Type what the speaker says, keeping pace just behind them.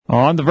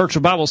On the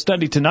Virtual Bible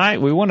Study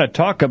tonight, we want to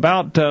talk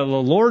about the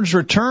Lord's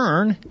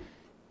return.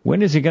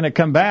 When is He going to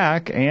come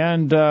back?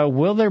 And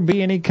will there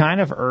be any kind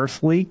of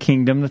earthly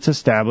kingdom that's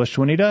established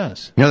when He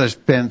does? You know, there's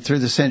been, through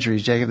the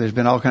centuries, Jacob, there's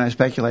been all kind of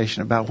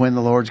speculation about when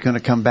the Lord's going to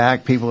come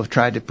back. People have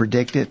tried to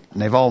predict it, and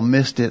they've all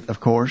missed it, of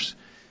course.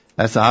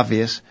 That's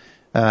obvious.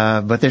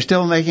 But they're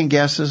still making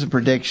guesses and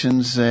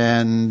predictions,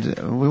 and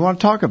we want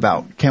to talk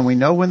about, can we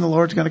know when the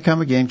Lord's going to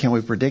come again? Can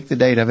we predict the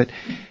date of it?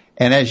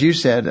 And as you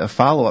said, a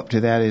follow-up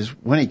to that is,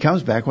 when He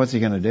comes back, what's He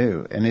going to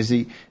do? And is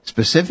He going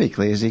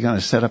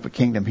to set up a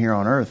kingdom here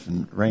on earth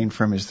and reign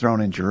from His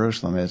throne in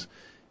Jerusalem, as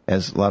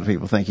a lot of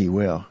people think He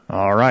will?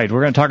 All right,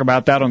 we're going to talk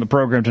about that on the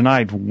program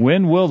tonight.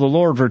 When will the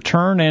Lord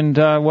return? And,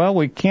 well,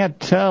 we can't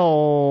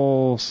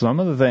tell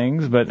some of the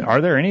things, but are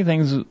there any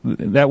things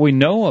that we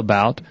know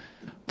about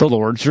the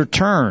Lord's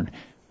return?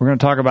 We're going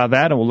to talk about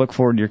that, and we'll look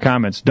forward to your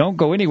comments. Don't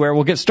go anywhere.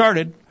 We'll get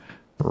started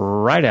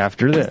right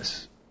after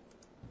this.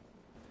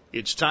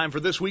 It's time for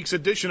this week's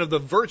edition of the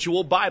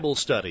Virtual Bible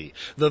Study.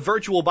 The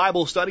Virtual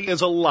Bible Study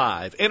is a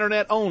live,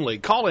 Internet-only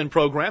call-in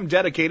program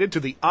dedicated to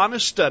the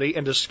honest study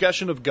and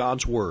discussion of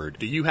God's Word.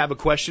 Do you have a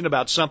question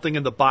about something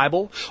in the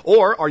Bible?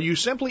 Or are you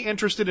simply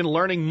interested in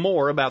learning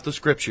more about the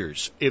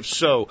Scriptures? If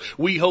so,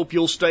 we hope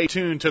you'll stay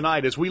tuned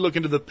tonight as we look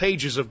into the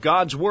pages of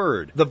God's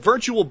Word. The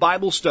Virtual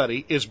Bible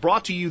Study is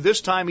brought to you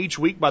this time each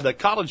week by the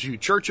College View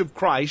Church of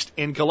Christ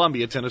in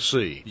Columbia,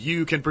 Tennessee.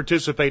 You can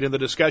participate in the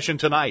discussion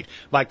tonight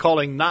by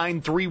calling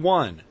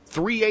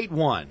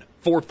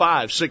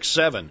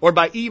 931-381-4567 or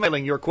by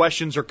emailing your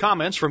questions or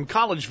comments from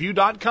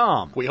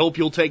collegeview.com. We hope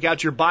you'll take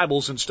out your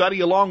Bibles and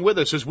study along with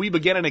us as we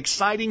begin an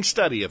exciting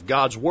study of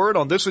God's Word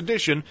on this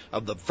edition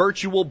of the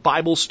Virtual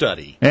Bible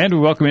Study. And we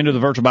welcome you into the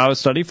Virtual Bible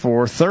Study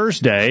for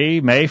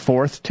Thursday, May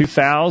 4th,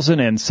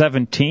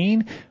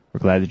 2017. We're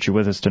glad that you're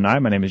with us tonight.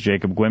 My name is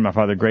Jacob Gwynn. My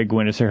father, Greg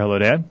Gwynn, is here. Hello,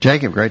 Dad.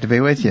 Jacob, great to be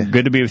with you.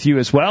 Good to be with you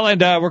as well.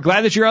 And we're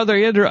glad that you're other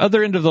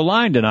end of the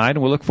line tonight,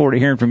 and we'll look forward to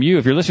hearing from you.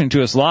 If you're listening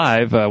to us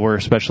live, we're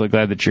especially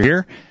glad that you're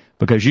here,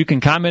 because you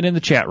can comment in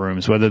the chat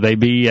rooms, whether they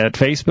be at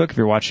Facebook, if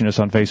you're watching us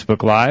on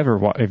Facebook Live,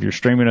 or if you're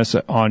streaming us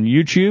on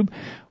YouTube,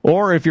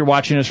 or if you're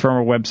watching us from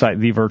our website,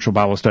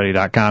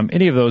 thevirtualbiblestudy.com.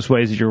 Any of those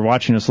ways that you're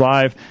watching us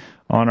live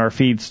on our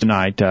feeds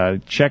tonight,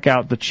 check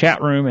out the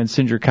chat room and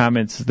send your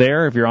comments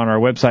there. If you're on our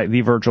website,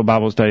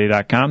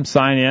 thevirtualbiblestudy.com,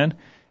 sign in,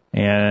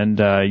 and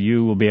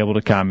you will be able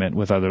to comment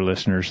with other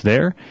listeners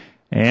there.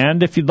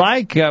 And if you'd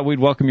like, we'd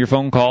welcome your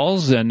phone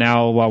calls, and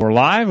now while we're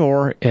live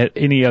or at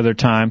any other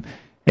time.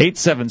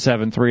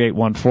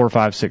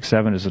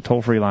 877-381-4567 is a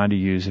toll-free line to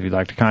use if you'd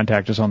like to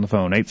contact us on the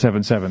phone,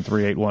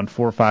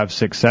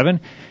 877-381-4567.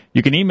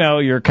 You can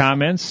email your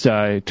comments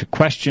to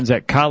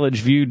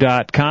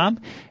questions@collegeview.com,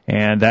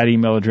 and that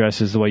email address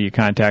is the way you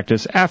contact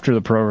us after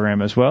the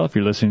program as well. If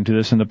you're listening to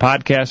this in the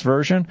podcast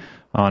version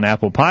on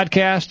Apple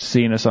Podcasts,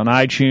 seeing us on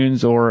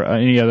iTunes, or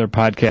any other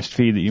podcast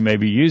feed that you may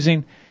be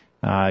using,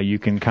 you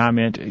can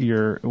comment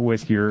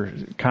with your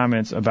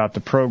comments about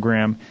the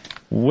program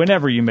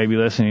whenever you may be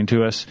listening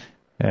to us.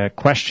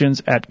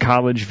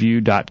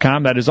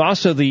 Questions@collegeview.com. That is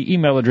also the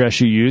email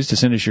address you use to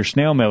send us your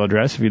snail mail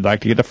address. If you'd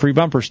like to get a free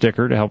bumper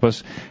sticker to help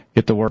us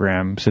get the word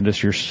program, send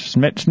us your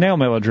snail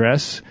mail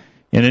address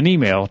in an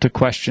email to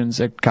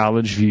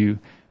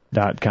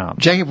questions@collegeview.com.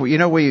 Jacob, you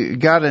know, we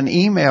got an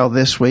email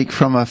this week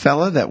from a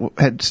fellow that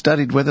had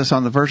studied with us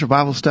on the Virtual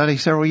Bible Study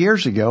several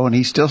years ago, and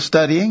he's still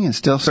studying and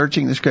still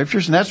searching the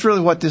Scriptures, and that's really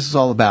what this is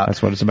all about.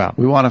 That's what it's about.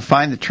 We want to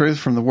find the truth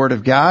from the Word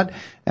of God,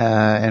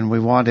 and we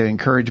want to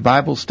encourage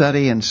Bible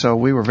study, and so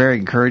we were very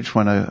encouraged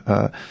when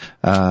a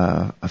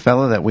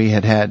fellow that we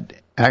had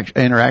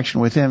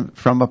interaction with him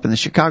from up in the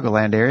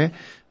Chicagoland area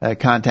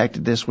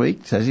contacted this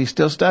week, says he's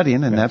still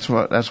studying, and that's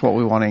what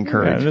we want to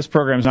encourage. Yeah, this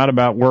program is not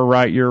about we're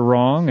right, you're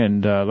wrong,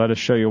 and let us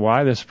show you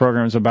why. This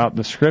program is about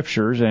the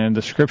Scriptures, and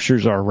the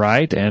Scriptures are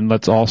right, and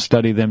let's all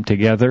study them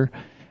together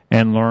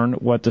and learn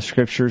what the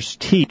Scriptures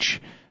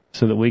teach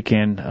so that we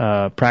can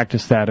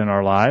practice that in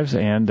our lives,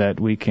 and that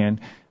we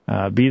can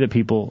be the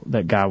people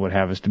that God would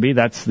have us to be.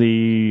 That's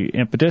the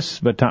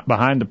impetus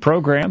behind the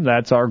program.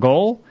 That's our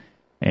goal,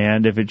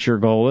 and if it's your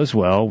goal as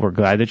well, we're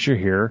glad that you're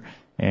here.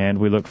 And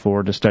we look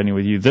forward to studying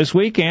with you this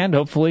week and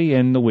hopefully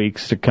in the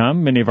weeks to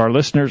come. Many of our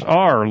listeners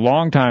are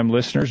longtime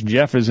listeners.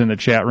 Jeff is in the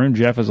chat room.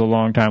 Jeff is a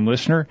longtime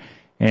listener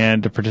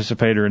and a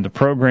participator in the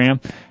program.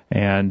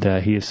 And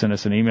he has sent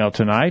us an email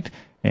tonight.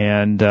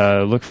 And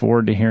look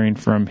forward to hearing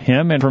from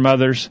him and from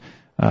others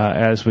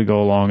as we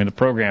go along in the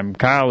program.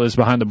 Kyle is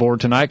behind the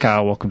board tonight.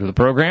 Kyle, welcome to the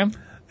program.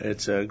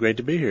 It's great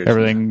to be here.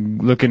 Everything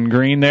looking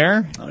green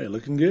there? Oh, you're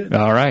looking good.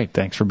 All right.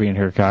 Thanks for being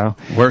here, Kyle.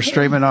 We're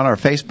streaming on our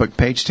Facebook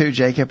page, too,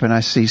 Jacob, and I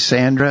see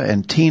Sandra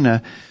and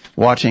Tina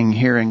watching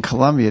here in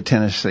Columbia,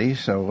 Tennessee.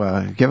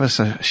 So give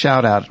us a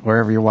shout-out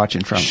wherever you're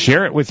watching from.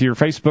 Share it with your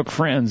Facebook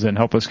friends and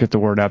help us get the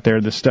word out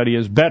there. The study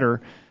is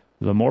better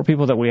the more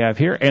people that we have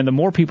here and the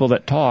more people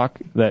that talk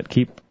that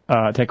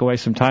take away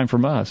some time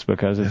from us,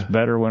 because it's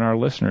better when our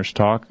listeners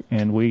talk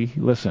and we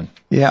listen.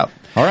 Yeah.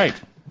 All right.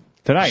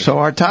 Tonight. So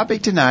our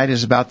topic tonight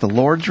is about the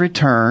Lord's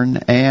return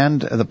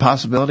and the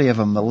possibility of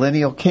a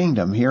millennial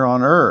kingdom here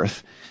on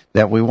earth.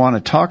 that we want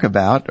to talk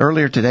about.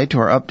 Earlier today to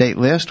our update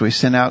list, we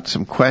sent out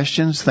some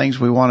questions, things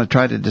we want to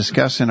try to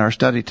discuss in our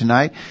study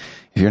tonight.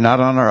 If you're not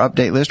on our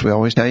update list, we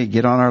always tell you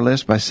get on our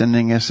list by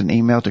sending us an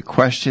email to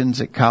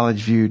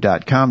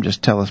questions@collegeview.com.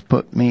 Just tell us,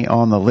 put me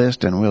on the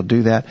list, and we'll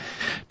do that.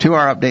 To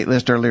our update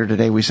list earlier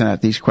today, we sent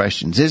out these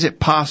questions. Is it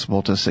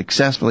possible to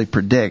successfully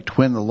predict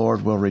when the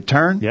Lord will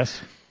return? Yes.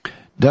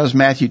 Does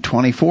Matthew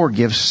 24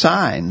 give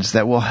signs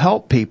that will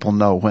help people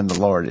know when the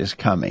Lord is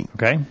coming?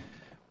 Okay.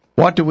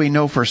 What do we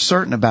know for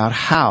certain about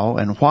how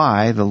and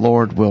why the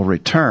Lord will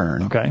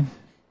return? Okay.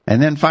 And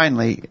then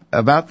finally,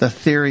 about the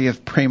theory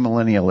of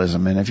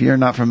premillennialism. And if you're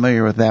not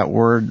familiar with that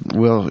word,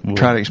 we'll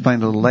try to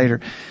explain it a little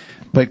later.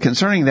 But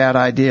concerning that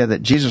idea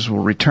that Jesus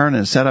will return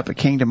and set up a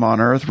kingdom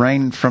on earth,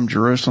 reign from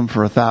Jerusalem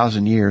for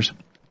 1,000 years,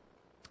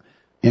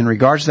 in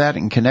regards to that,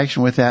 in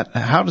connection with that,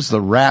 how does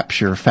the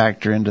rapture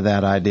factor into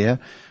that idea?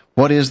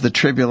 What is the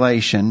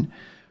tribulation?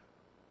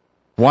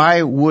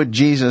 Why would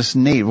Jesus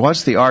need,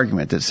 what's the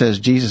argument that says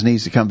Jesus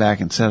needs to come back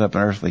and set up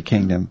an earthly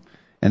kingdom?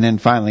 And then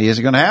finally, is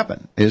it going to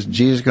happen? Is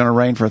Jesus going to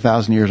reign for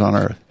 1,000 years on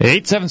earth?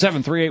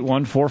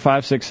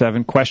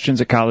 877-381-4567,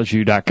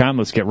 questions@collegeview.com.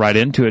 Let's get right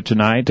into it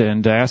tonight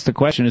and ask the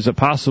question, is it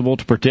possible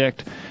to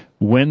predict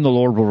when the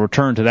Lord will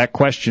return? To that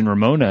question,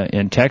 Ramona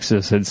in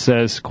Texas, it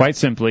says, quite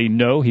simply,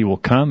 no, he will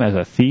come as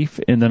a thief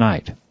in the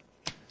night.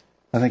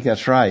 I think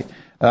that's right.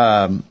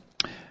 And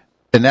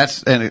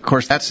of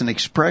course, that's an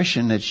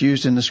expression that's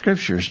used in the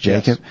Scriptures,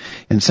 Jacob. Yes.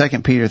 In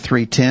 2 Peter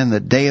 3:10, the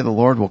day of the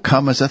Lord will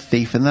come as a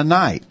thief in the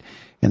night,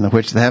 in the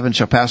which the heavens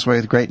shall pass away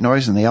with great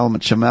noise, and the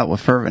elements shall melt with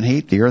fervent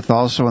heat. The earth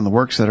also and the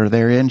works that are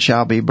therein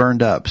shall be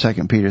burned up.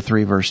 2 Peter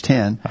 3, verse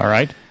 10. All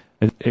right.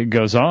 It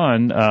goes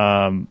on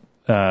and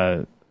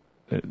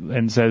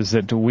says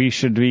that we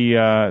should be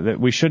that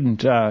we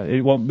shouldn't.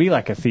 It won't be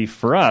like a thief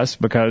for us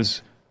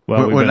because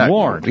we've been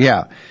warned.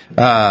 Yeah.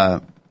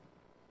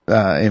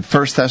 In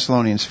 1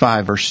 Thessalonians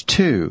 5, verse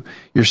 2,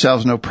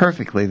 yourselves know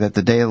perfectly that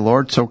the day of the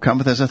Lord so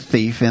cometh as a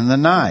thief in the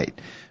night.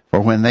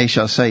 For when they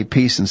shall say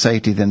peace and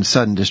safety, then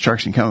sudden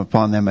destruction come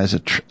upon them as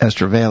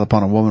travail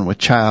upon a woman with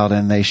child,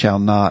 and they shall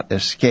not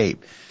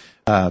escape.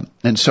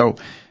 And so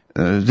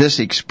this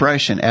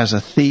expression, as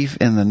a thief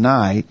in the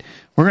night,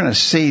 we're going to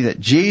see that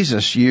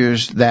Jesus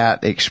used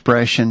that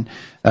expression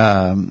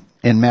in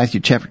Matthew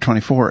chapter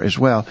 24 as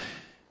well.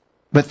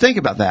 But think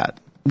about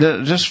that.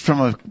 Just from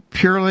a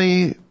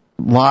purely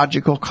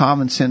logical,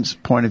 common sense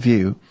point of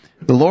view,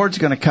 the Lord's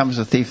going to come as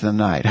a thief in the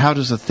night. How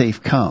does a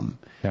thief come?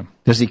 Yeah.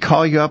 Does he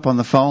call you up on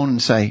the phone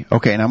and say,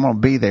 okay, and I'm going to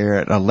be there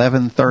at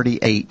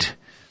 11:38.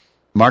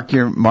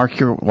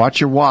 Watch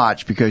your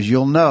watch, because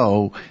you'll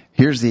know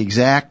here's the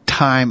exact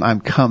time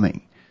I'm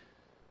coming.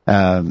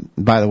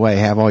 By the way,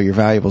 have all your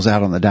valuables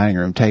out on the dining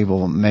room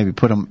table, and maybe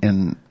put them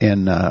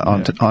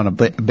on a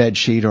bed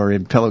sheet or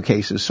in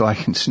pillowcases so I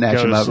can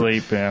snatch them up. Go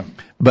to sleep, yeah.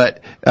 But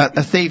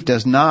a thief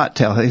does not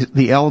tell.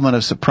 The element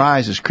of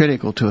surprise is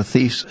critical to a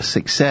thief's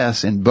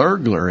success in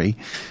burglary.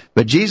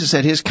 But Jesus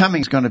said his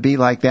coming is going to be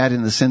like that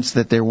in the sense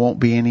that there won't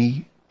be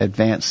any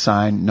advance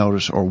sign,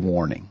 notice, or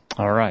warning.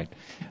 All right.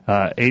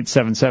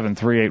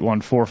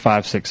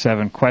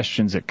 877-381-4567,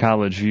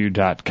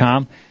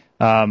 questions@collegeview.com.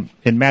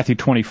 In Matthew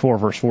 24,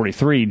 verse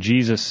 43,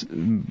 Jesus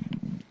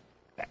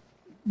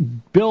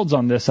builds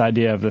on this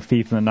idea of the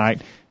thief in the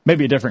night,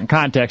 maybe a different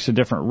context, a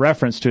different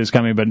reference to his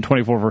coming, but in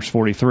 24, verse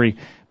 43,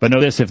 but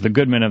know this, if the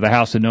good man of the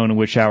house had known in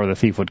which hour the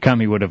thief would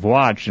come, he would have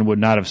watched and would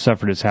not have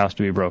suffered his house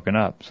to be broken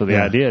up. So the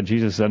idea,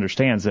 Jesus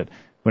understands that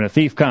when a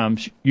thief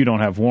comes, you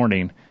don't have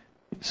warning,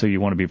 so you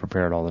want to be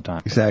prepared all the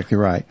time. Exactly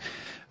right.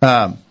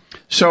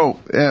 So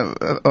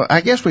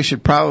I guess we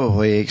should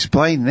probably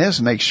explain this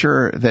and make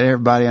sure that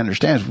everybody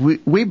understands.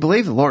 We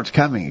believe the Lord's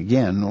coming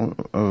again.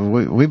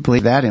 We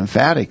believe that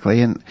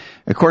emphatically. And,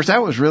 of course,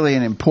 that was really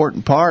an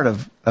important part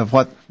of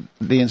what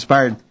the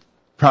inspired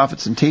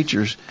prophets and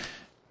teachers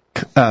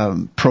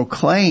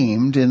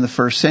proclaimed in the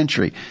first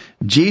century.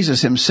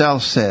 Jesus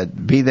himself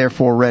said, be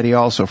therefore ready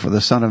also, for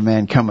the Son of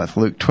Man cometh,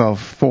 Luke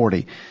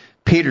 12:40.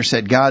 Peter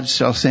said, God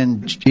shall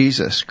send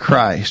Jesus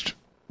Christ,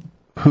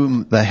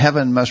 whom the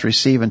heaven must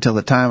receive until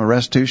the time of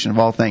restitution of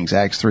all things,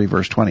 Acts 3,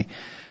 verse 20.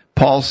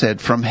 Paul said,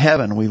 from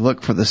heaven we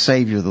look for the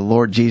Savior, the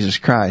Lord Jesus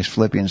Christ,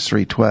 Philippians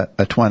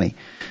 3:20.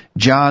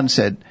 John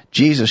said,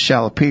 Jesus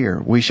shall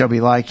appear, we shall be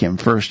like him,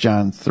 1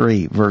 John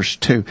 3, verse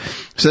 2.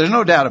 So there's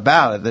no doubt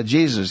about it that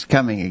Jesus is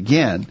coming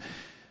again.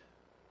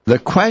 The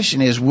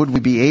question is, would we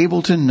be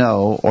able to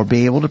know or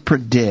be able to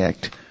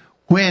predict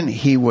when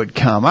he would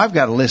come? I've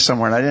got a list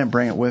somewhere, and I didn't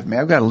bring it with me.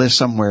 I've got a list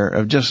somewhere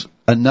of just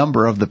a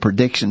number of the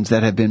predictions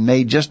that have been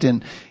made just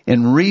in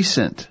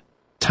recent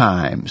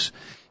times.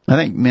 I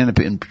think men have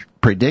been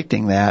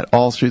predicting that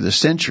all through the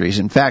centuries.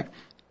 In fact,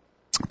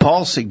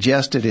 Paul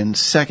suggested in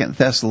 2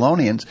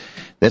 Thessalonians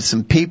that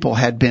some people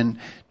had been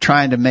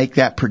trying to make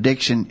that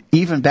prediction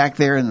even back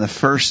there in the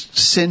first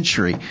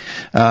century.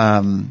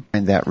 And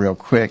that real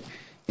quick.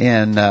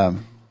 In 2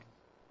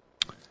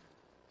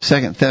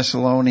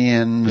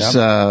 Thessalonians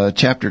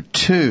chapter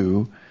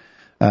 2,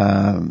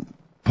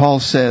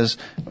 Paul says,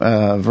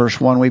 verse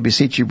 1, we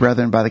beseech you,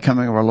 brethren, by the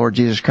coming of our Lord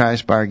Jesus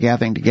Christ, by our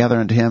gathering together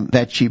unto him,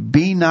 that ye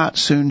be not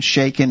soon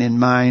shaken in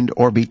mind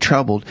or be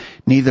troubled,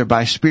 neither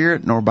by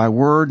spirit, nor by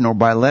word, nor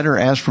by letter,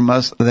 as from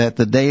us, that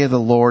the day of the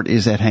Lord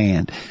is at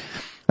hand.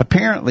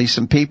 Apparently,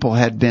 some people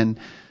had been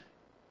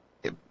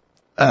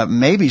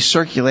maybe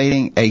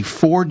circulating a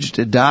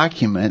forged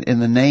document in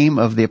the name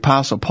of the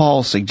Apostle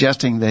Paul,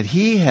 suggesting that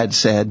he had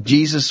said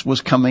Jesus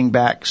was coming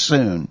back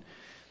soon.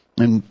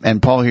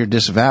 And Paul here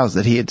disavows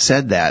that he had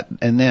said that,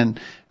 and then,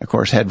 of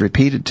course, had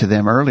repeated to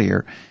them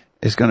earlier,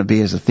 is going to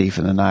be as a thief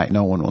in the night.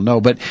 No one will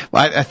know. But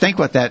I think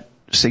what that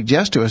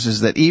suggests to us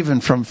is that even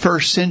from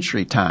first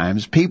century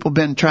times, people have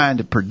been trying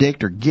to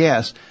predict or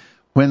guess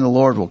when the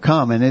Lord will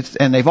come,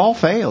 and they've all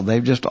failed.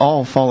 They've just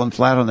all fallen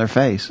flat on their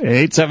face.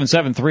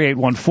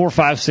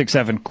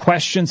 877-381-4567.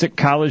 Questions at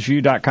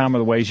collegeview.com are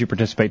the ways you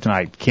participate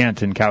tonight.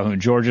 Kent in Calhoun,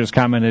 Georgia has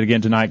commented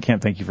again tonight.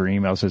 Kent, thank you for your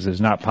email. Says it is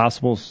not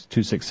possible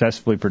to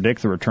successfully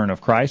predict the return of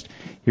Christ.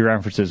 He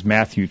references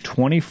Matthew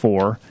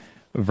 24,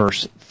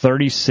 verse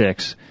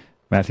 36.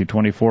 Matthew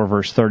 24,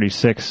 verse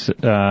 36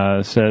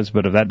 says,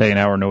 but of that day and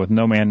hour knoweth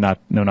no man, not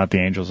the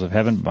angels of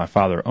heaven, but my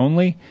Father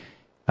only.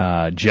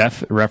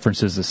 Jeff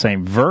references the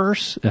same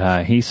verse.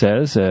 He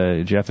says,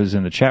 Jeff is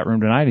in the chat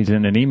room tonight. He's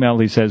in an email.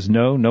 He says,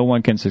 no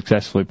one can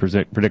successfully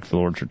predict the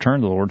Lord's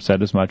return. The Lord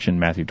said as much in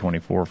Matthew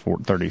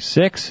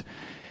 24:36.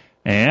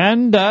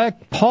 And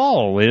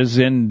Paul is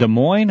in Des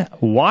Moines,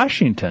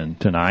 Washington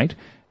tonight,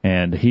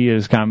 and he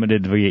has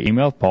commented via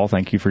email. Paul,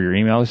 thank you for your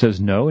email. He says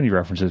no, and he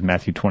references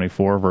Matthew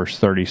 24, verse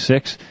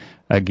 36.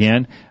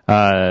 Again,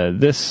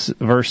 this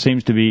verse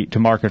seems to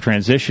mark a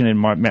transition in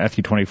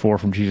Matthew 24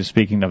 from Jesus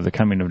speaking of the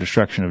coming of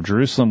destruction of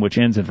Jerusalem, which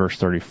ends in verse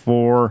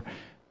 34.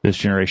 This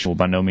generation will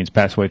by no means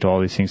pass away till all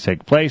these things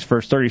take place.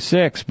 Verse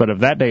 36, but of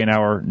that day and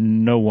hour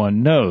no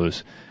one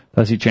knows.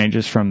 Thus he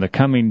changes from the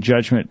coming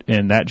judgment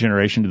in that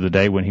generation to the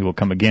day when he will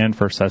come again.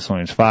 1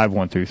 Thessalonians 5,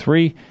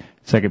 1-3,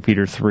 2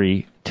 Peter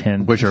 3,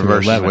 10 which are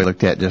verses 11. we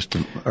looked at just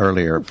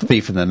earlier,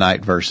 thief in the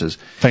night verses.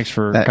 Thanks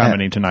for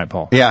commenting tonight,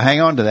 Paul. Yeah, hang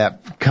on to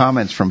that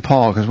comments from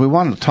Paul, because we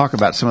wanted to talk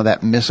about some of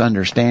that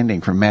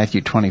misunderstanding from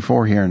Matthew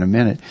 24 here in a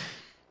minute.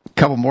 A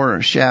couple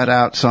more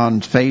shout-outs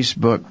on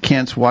Facebook.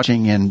 Kent's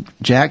watching in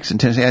Jackson,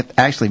 Tennessee.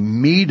 Actually,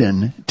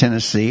 Meaden,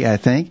 Tennessee, I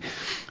think.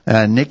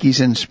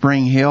 Nikki's in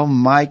Spring Hill.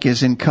 Mike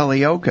is in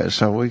Culleoka.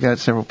 So we got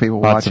several people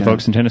watching. Lots of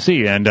folks in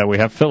Tennessee. And we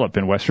have Philip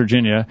in West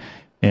Virginia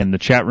in the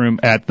chat room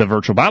at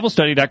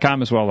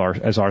thevirtualbiblestudy.com, as well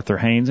as Arthur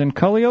Haynes in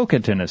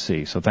Culleoka,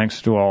 Tennessee. So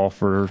thanks to all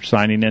for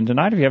signing in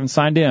tonight. If you haven't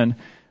signed in,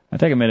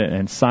 take a minute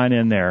and sign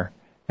in there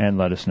and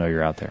let us know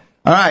you're out there.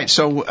 All right,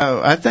 so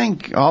I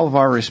think all of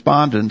our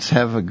respondents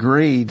have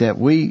agreed that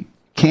we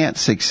cannot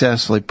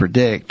successfully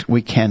predict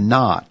when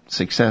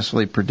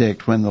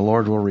the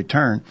Lord will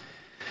return.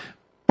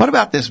 What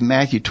about this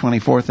Matthew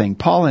 24 thing?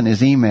 Paul in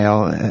his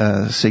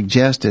email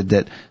suggested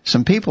that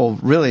some people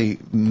really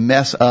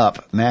mess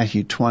up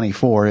Matthew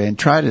 24 and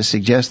try to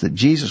suggest that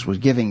Jesus was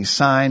giving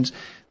signs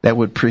that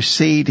would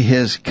precede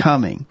his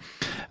coming.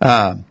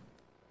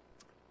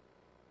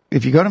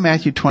 If you go to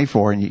Matthew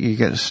 24 and you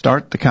got to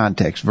start the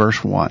context,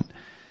 verse 1.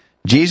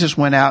 Jesus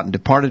went out and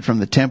departed from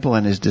the temple,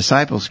 and his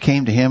disciples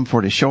came to him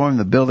for to show him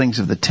the buildings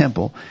of the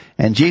temple.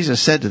 And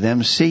Jesus said to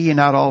them, see ye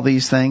not all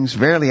these things?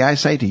 Verily I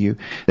say to you,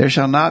 there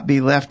shall not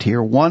be left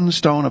here one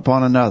stone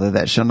upon another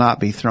that shall not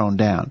be thrown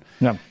down.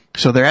 No.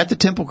 So they're at the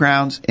temple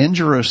grounds in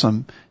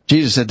Jerusalem.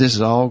 Jesus said this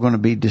is all going to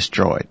be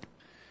destroyed.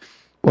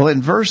 Well,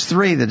 in verse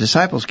 3, the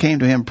disciples came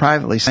to him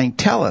privately, saying,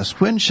 tell us,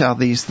 when shall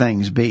these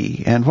things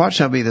be? And what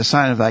shall be the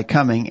sign of thy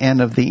coming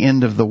and of the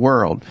end of the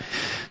world?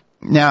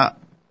 Now,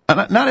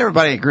 not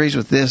everybody agrees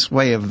with this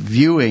way of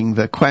viewing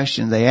the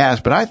question they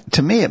ask, but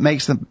to me it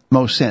makes the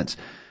most sense.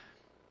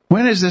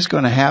 When is this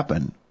going to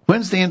happen?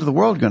 When's the end of the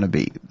world going to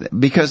be?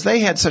 Because they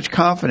had such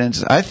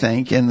confidence, I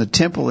think, in the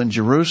temple in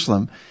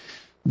Jerusalem,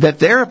 that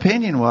their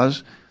opinion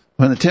was,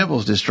 when the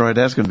temple's destroyed,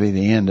 that's going to be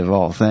the end of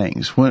all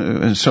things.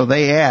 So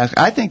they asked,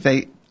 I think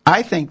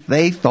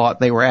they thought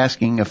they were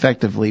asking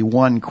effectively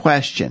one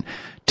question.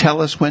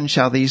 Tell us, when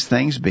shall these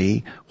things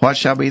be? What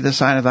shall be the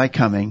sign of thy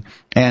coming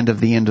and of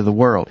the end of the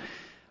world?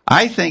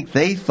 I think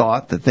they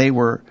thought that they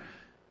were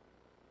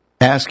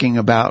asking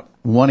about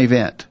one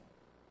event,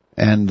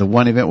 and the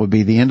one event would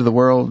be the end of the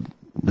world,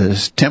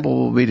 this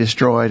temple will be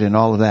destroyed, and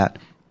all of that.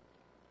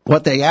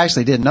 What they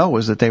actually didn't know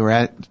was that they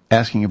were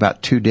asking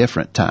about two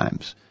different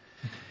times.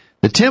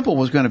 The temple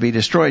was going to be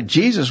destroyed.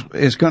 Jesus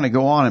is going to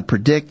go on and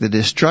predict the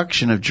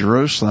destruction of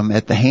Jerusalem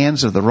at the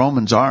hands of the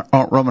Roman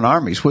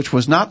armies, which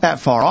was not that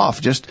far off,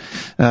 just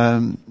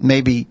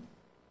maybe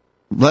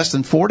less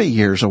than 40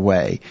 years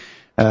away.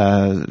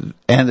 And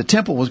the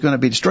temple was going to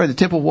be destroyed. The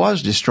temple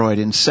was destroyed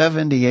in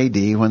 70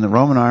 A.D. when the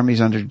Roman armies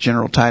under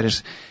General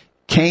Titus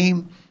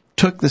came,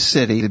 took the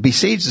city,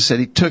 besieged the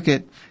city, took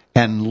it,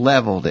 and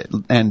leveled it,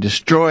 and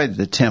destroyed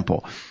the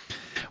temple.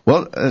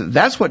 Well,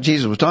 that's what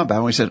Jesus was talking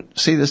about when he said,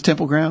 see this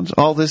temple grounds?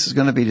 All this is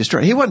going to be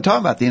destroyed. He wasn't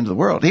talking about the end of the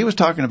world. He was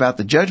talking about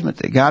the judgment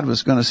that God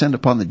was going to send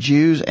upon the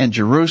Jews and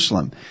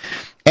Jerusalem.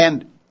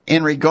 And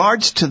in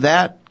regards to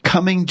that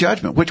coming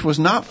judgment, which was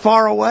not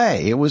far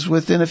away. It was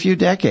within a few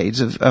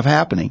decades of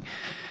happening.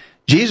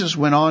 Jesus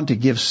went on to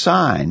give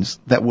signs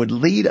that would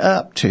lead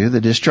up to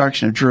the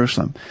destruction of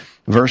Jerusalem.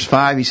 Verse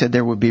 5, he said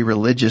there would be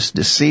religious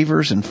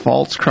deceivers and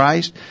false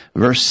Christ.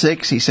 Verse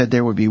 6, he said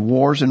there would be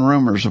wars and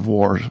rumors of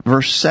wars.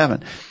 Verse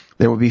 7,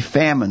 there would be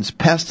famines,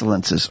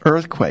 pestilences,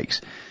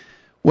 earthquakes.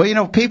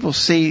 Well, people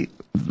see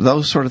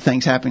those sort of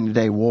things happening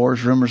today,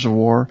 wars, rumors of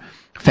war,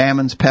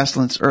 famines,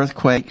 pestilence,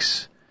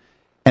 earthquakes,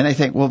 and they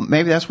think, well,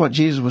 maybe that's what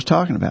Jesus was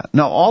talking about.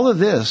 No, all of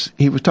this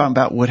he was talking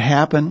about would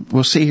happen.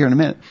 We'll see here in a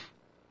minute.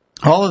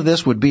 All of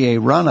this would be a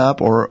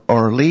run-up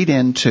or lead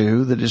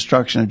into the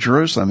destruction of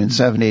Jerusalem in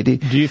 70 AD.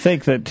 Do you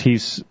think that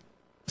he's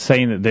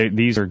saying that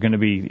these are going to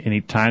be any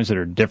times that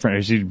are different?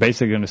 Is he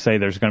basically going to say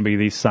there's going to be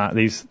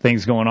these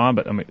things going on?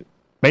 But,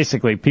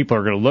 basically, people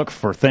are going to look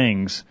for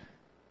things.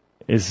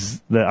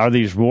 Are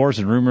these wars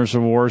and rumors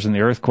of wars and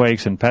the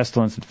earthquakes and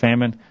pestilence and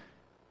famine,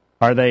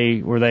 were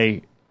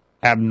they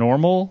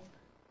abnormal?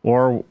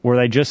 Or were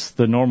they just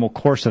the normal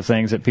course of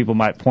things that people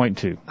might point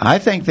to? I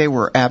think they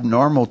were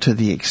abnormal to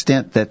the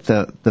extent that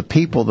the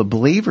people, the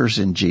believers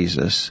in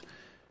Jesus,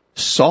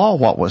 saw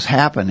what was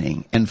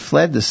happening and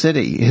fled the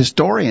city.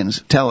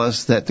 Historians tell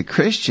us that the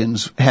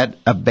Christians had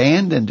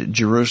abandoned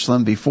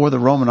Jerusalem before the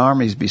Roman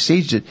armies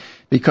besieged it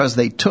because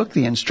they took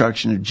the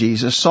instruction of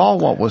Jesus, saw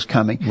what was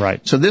coming.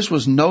 Right. So this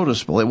was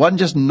noticeable. It wasn't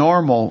just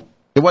normal.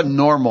 It wasn't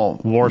normal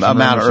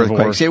amount of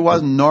earthquakes. It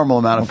wasn't normal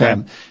amount of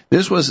famine.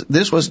 This was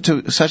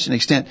to such an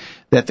extent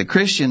that the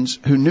Christians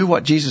who knew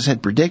what Jesus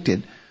had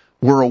predicted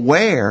were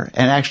aware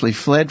and actually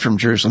fled from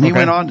Jerusalem. He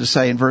went on to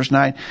say in verse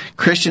 9,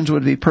 Christians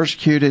would be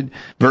persecuted.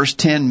 Verse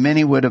 10,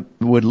 many would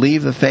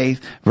leave the faith.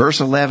 Verse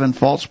 11,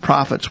 false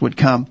prophets would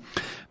come.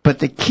 But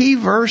the key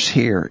verse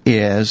here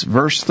is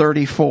verse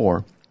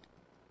 34.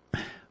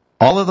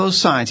 All of those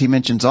signs, he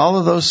mentions all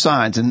of those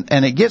signs,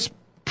 and it gets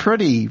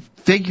pretty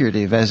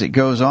figurative as it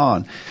goes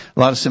on. A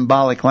lot of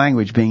symbolic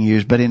language being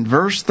used. But in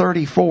verse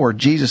 34,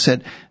 Jesus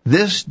said,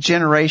 this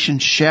generation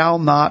shall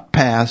not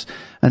pass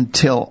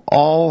until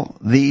all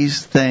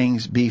these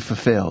things be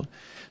fulfilled.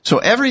 So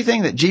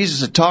everything that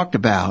Jesus had talked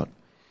about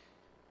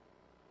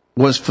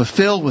was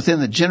fulfilled within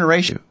the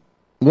generation.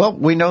 Well,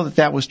 we know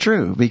that was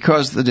true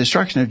because the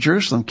destruction of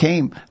Jerusalem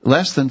came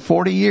less than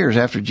 40 years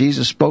after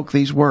Jesus spoke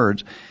these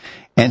words.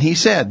 And he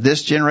said,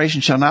 this generation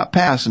shall not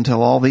pass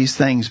until all these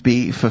things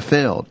be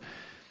fulfilled.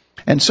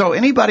 And so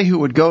anybody who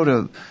would go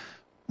to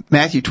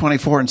Matthew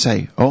 24 and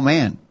say, oh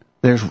man,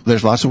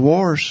 there's lots of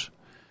wars.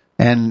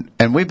 And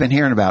we've been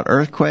hearing about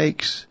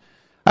earthquakes.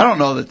 I don't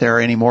know that there are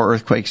any more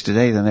earthquakes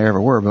today than there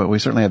ever were, but we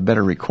certainly have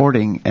better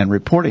recording and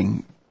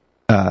reporting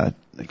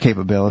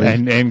capability.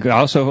 And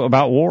also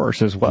about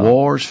wars as well.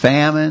 Wars,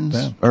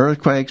 famines,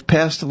 earthquakes,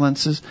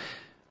 pestilences.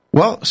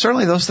 Well,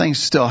 certainly those things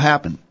still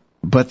happen.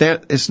 But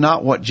it's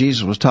not what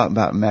Jesus was talking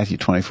about in Matthew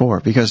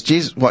 24,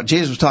 because what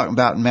Jesus was talking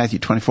about in Matthew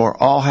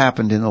 24 all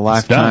happened in the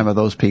lifetime of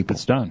those people.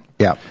 It's done.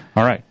 Yeah.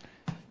 All right.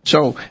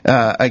 So,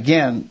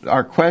 again,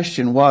 our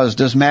question was,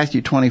 does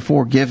Matthew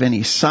 24 give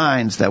any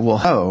signs that we'll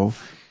know?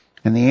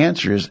 And the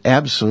answer is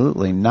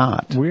absolutely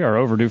not. We are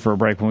overdue for a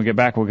break. When we get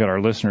back, we'll get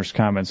our listeners'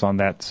 comments on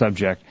that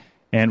subject.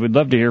 And we'd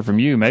love to hear from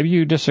you. Maybe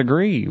you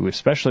disagree. We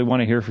especially want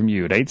to hear from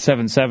you at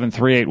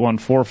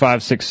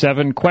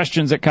 877-381-4567.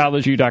 Questions at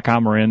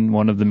collegeview.com are in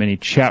one of the many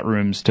chat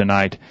rooms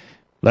tonight.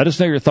 Let us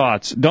know your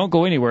thoughts. Don't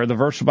go anywhere. The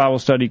Virtual Bible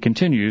Study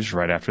continues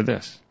right after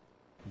this.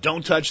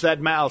 Don't touch that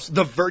mouse.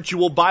 The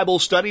Virtual Bible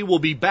Study will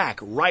be back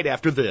right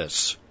after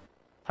this.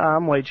 Hi,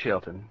 I'm Wade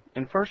Shelton.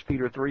 In 1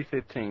 Peter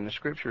 3:15, the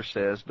Scripture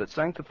says, but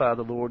sanctify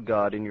the Lord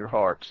God in your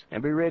hearts,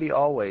 and be ready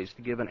always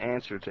to give an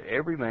answer to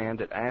every man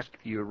that asketh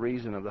you a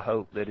reason of the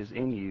hope that is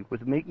in you,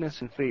 with meekness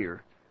and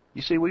fear.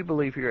 You see, we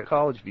believe here at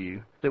College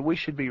View that we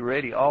should be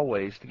ready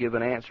always to give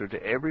an answer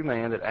to every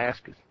man that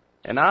asketh.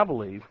 And I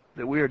believe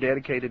that we are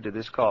dedicated to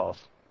this cause.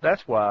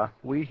 That's why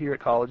we here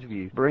at College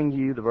View bring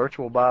you the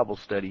Virtual Bible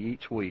Study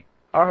each week.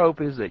 Our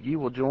hope is that you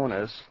will join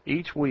us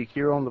each week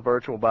here on the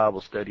Virtual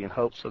Bible Study in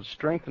hopes of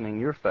strengthening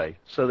your faith,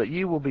 so that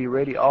you will be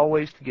ready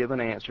always to give an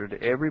answer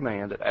to every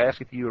man that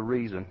asketh you a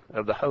reason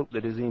of the hope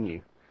that is in you.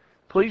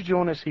 Please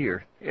join us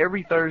here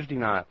every Thursday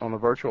night on the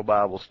Virtual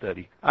Bible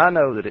Study. I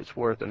know that it's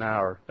worth an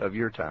hour of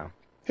your time.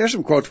 Here's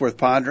some quotes worth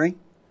pondering.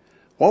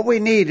 What we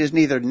need is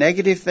neither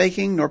negative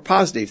thinking nor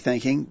positive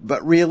thinking,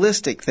 but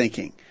realistic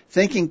thinking.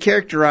 Thinking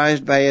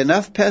characterized by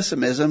enough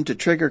pessimism to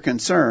trigger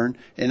concern,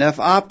 enough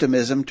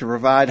optimism to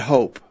provide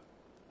hope.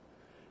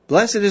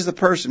 Blessed is the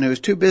person who is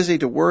too busy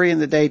to worry in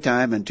the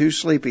daytime and too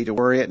sleepy to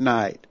worry at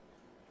night.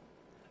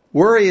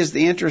 Worry is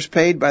the interest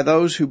paid by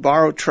those who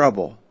borrow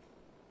trouble.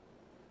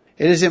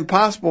 It is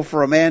impossible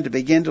for a man to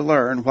begin to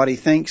learn what he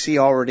thinks he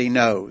already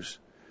knows.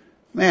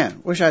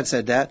 Man, wish I'd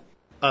said that.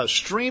 A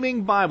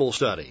streaming Bible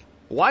study.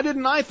 Why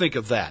didn't I think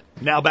of that?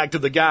 Now back to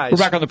the guys. We're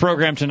back on the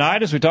program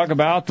tonight as we talk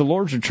about the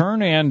Lord's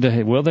return and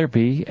will there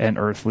be an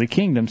earthly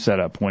kingdom set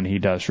up when he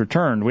does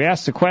return. We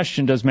asked the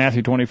question, does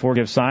Matthew 24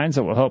 give signs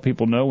that will help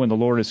people know when the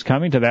Lord is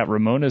coming? To that,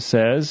 Ramona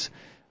says,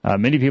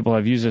 Many people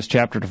have used this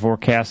chapter to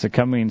forecast the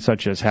coming,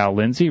 such as Hal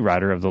Lindsey,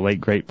 writer of the late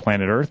great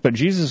Planet Earth. But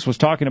Jesus was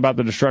talking about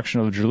the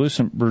destruction of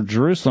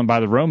Jerusalem by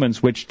the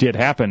Romans, which did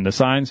happen. The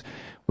signs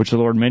which the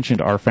Lord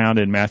mentioned are found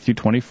in Matthew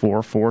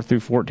 24, 4 through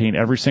 14.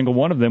 Every single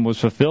one of them was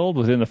fulfilled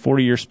within the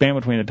 40-year span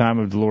between the time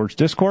of the Lord's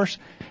discourse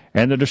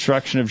and the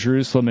destruction of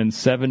Jerusalem in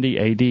 70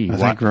 A.D. I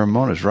think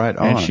Ramona's right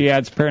on. And she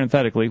adds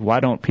parenthetically, why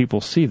don't people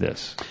see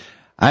this?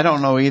 I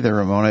don't know either,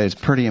 Ramona. It's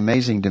pretty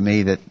amazing to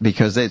me that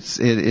because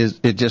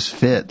it just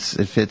fits.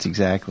 It fits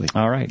exactly.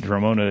 All right.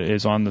 Ramona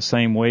is on the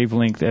same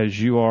wavelength as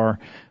you are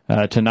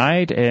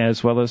tonight,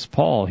 as well as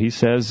Paul. He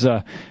says,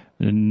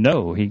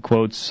 no. He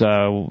quotes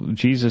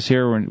Jesus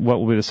here, what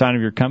will be the sign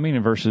of your coming?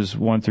 In verses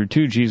 1 through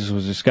 2, Jesus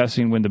was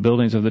discussing when the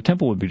buildings of the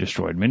temple would be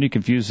destroyed. Many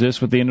confuse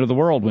this with the end of the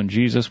world, when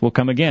Jesus will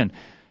come again.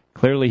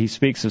 Clearly, he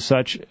speaks of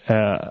such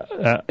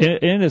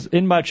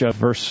in much of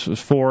verse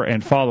 4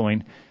 and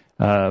following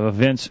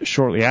events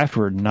shortly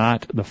afterward,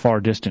 not the far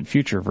distant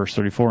future. Verse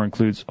 34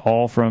 includes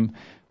all from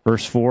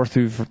verse 4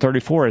 through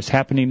 34 as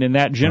happening in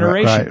that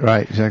generation.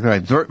 Right, exactly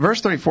right.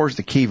 Verse 34 is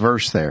the key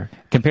verse there.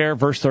 Compare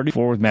verse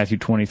 34 with Matthew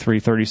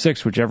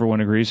 23:36, which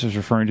everyone agrees is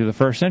referring to the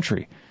first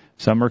century.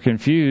 Some are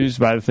confused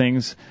by the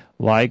things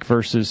like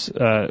verses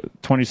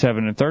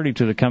 27 and 30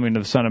 to the coming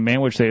of the Son of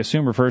Man, which they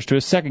assume refers to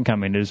his second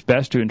coming. It is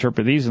best to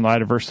interpret these in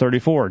light of verse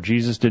 34.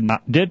 Jesus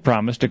did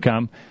promise to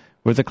come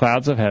with the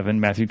clouds of heaven,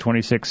 Matthew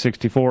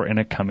 26:64, and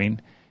a coming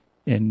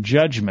in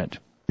judgment.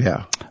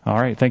 Yeah. All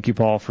right. Thank you,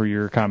 Paul, for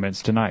your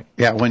comments tonight.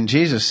 Yeah, when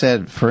Jesus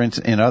said, for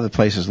instance, in other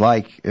places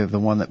like the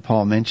one that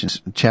Paul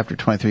mentions, chapter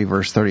 23,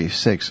 verse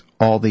 36,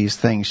 all these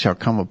things shall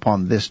come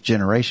upon this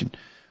generation.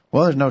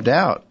 Well, there's no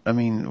doubt. I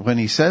mean, when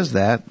he says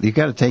that, you've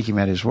got to take him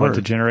at his word. What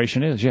the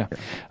generation is, yeah.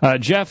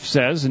 Jeff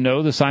says,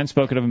 no, the sign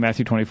spoken of in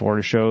Matthew 24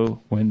 to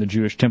show when the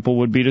Jewish temple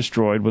would be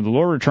destroyed. When the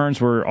Lord returns,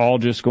 we're all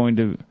just going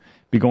to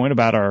be going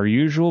about our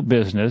usual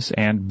business,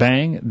 and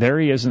bang, there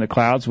he is in the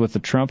clouds with the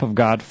trump of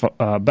God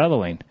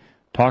bellowing.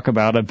 Talk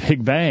about a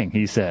big bang,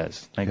 he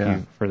says. Thank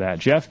you for that,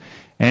 Jeff.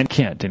 And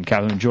Kent in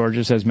Calhoun,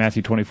 Georgia, says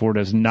Matthew 24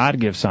 does not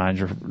give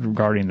signs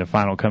regarding the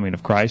final coming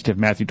of Christ. If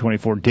Matthew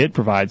 24 did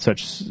provide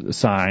such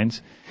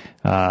signs,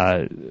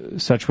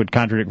 such would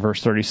contradict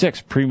verse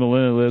 36.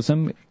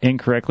 Premillennialism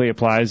incorrectly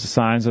applies the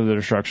signs of the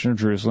destruction of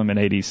Jerusalem in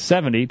AD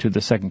 70 to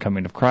the second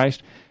coming of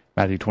Christ.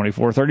 Matthew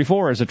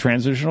 24:34 is a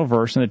transitional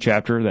verse in the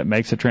chapter that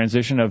makes a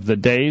transition of the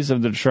days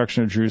of the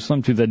destruction of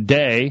Jerusalem to the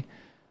day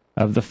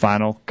of the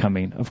final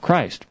coming of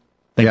Christ.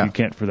 Thank you,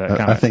 Kent, for that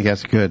comment. I think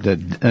that's good.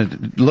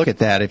 Look at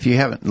that. If you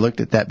haven't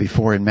looked at that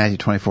before in Matthew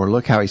 24,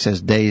 look how he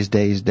says days,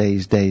 days,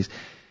 days, days.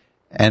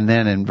 And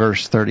then in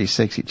verse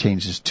 36, he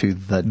changes to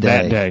the day.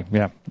 That day,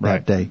 yeah.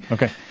 Right. That day.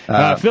 Okay.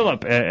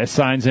 Philip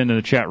signs into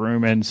the chat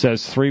room and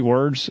says 3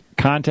 words,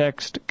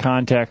 context,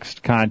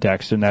 context,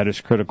 context, and that is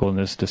critical in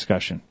this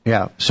discussion.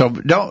 Yeah. So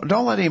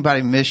don't let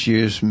anybody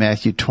misuse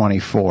Matthew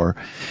 24.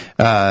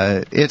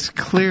 It's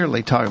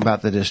clearly talking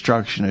about the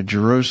destruction of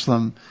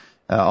Jerusalem.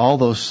 All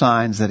those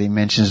signs that he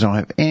mentions don't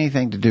have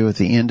anything to do with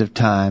the end of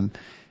time.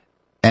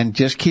 And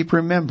just keep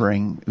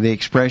remembering the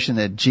expression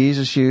that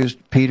Jesus used,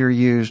 Peter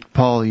used,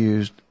 Paul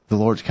used, the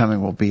Lord's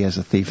coming will be as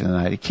a thief in the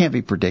night. It can't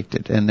be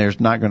predicted, and there's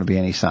not going to be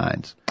any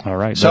signs. All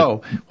right.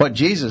 So what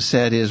Jesus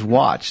said is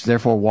watch,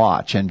 therefore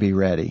watch and be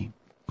ready.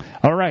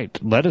 All right.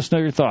 Let us know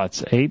your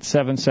thoughts.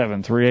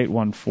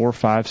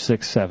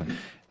 877-381-4567.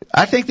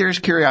 I think there is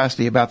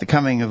curiosity about the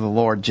coming of the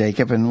Lord,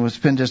 Jacob, and we'll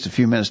spend just a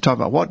few minutes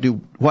talking about what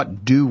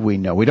do we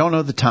know. We don't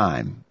know the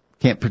time.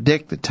 Can't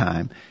predict the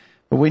time.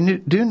 But we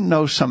do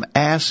know some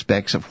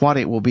aspects of what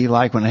it will be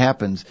like when it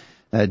happens.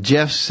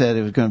 Jeff said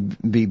it was going to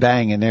be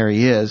bang, and there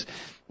he is.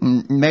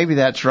 Maybe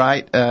that's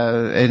right.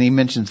 And he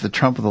mentions the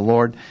trump of the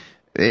Lord.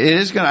 It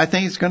is going. I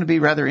think it's going to be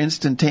rather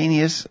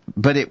instantaneous.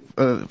 But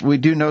we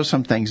do know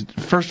some things.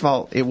 First of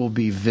all, it will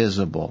be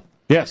visible.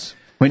 Yes.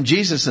 When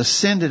Jesus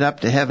ascended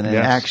up to heaven in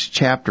Acts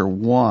chapter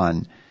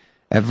 1,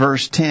 at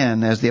verse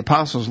 10, as the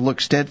apostles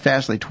looked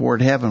steadfastly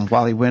toward heaven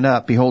while he went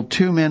up, behold,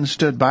 2 men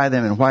stood by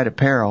them in white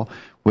apparel,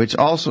 which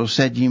also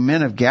said, Ye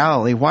men of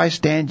Galilee, why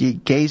stand ye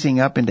gazing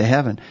up into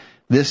heaven?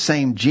 This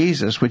same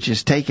Jesus, which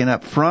is taken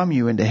up from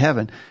you into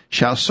heaven,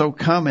 shall so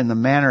come in the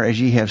manner as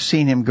ye have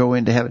seen him go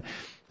into heaven.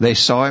 They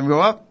saw him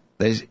go up.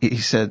 He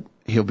said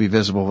he'll be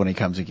visible when he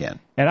comes again.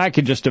 And I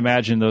can just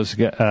imagine those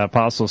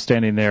apostles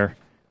standing there,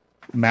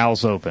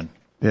 mouths open.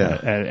 Yeah.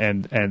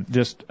 And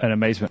just an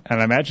amazement.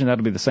 And I imagine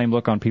that'll be the same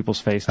look on people's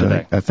face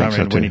today. I think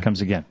so too. When he comes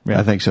again. Yeah.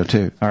 I think so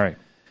too. All right.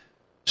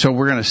 So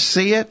we're going to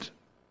see it.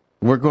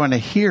 We're going to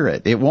hear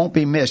it. It won't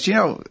be missed. You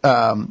know,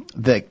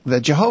 the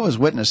Jehovah's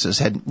Witnesses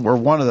were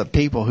one of the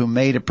people who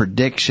made a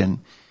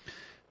prediction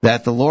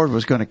that the Lord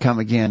was going to come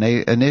again.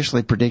 They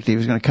initially predicted he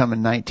was going to come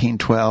in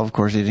 1912. Of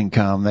course, he didn't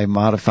come. They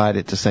modified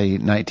it to say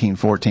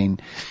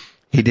 1914.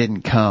 He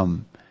didn't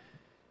come.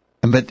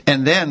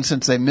 And then,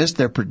 since they missed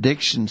their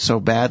prediction so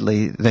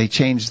badly, they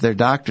changed their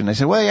doctrine. They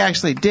said, well, he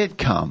actually did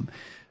come.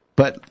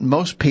 But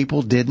most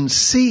people didn't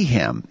see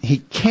him. He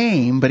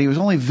came, but he was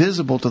only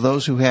visible to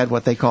those who had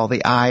what they call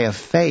the eye of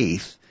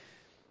faith.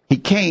 He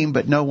came,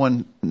 but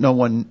only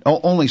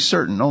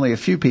a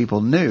few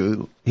people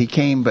knew he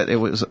came, but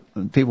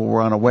people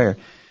were unaware.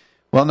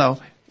 Well, no,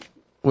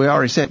 we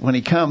already said when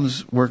he comes,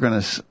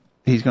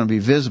 he's going to be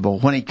visible.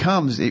 When he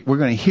comes, we're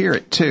going to hear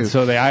it too.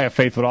 So the eye of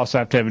faith would also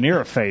have to have an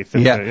ear of faith.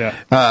 Yeah.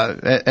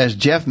 As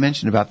Jeff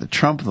mentioned about the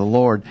trump of the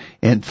Lord,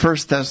 in 1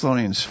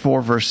 Thessalonians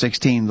 4, verse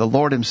 16, the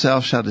Lord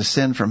himself shall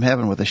descend from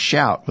heaven with a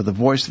shout, with the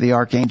voice of the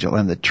archangel,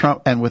 and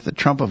with the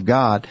trump of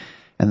God,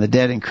 and the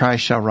dead in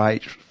Christ shall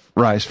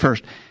rise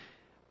first.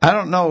 I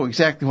don't know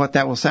exactly what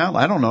that will sound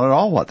like. I don't know at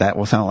all what that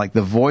will sound like.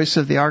 The voice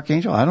of the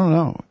archangel? I don't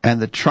know.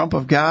 And the trump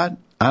of God?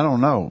 I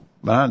don't know.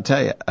 But I'll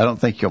tell you, I don't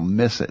think you'll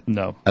miss it.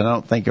 No. I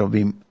don't think it'll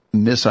be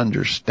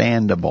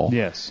misunderstandable.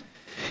 Yes.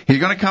 He's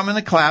going to come in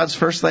the clouds.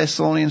 1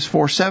 Thessalonians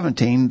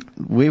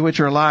 4:17, we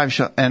which are alive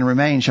and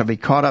remain shall be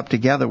caught up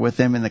together with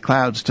them in the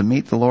clouds to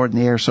meet the Lord in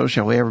the air. So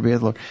shall we ever be with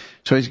the Lord.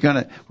 So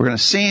we're going to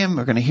see him.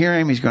 We're going to hear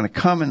him. He's going to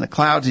come in the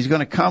clouds. He's going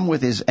to come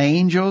with his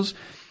angels.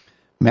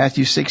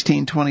 Matthew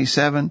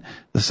 16:27,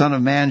 the Son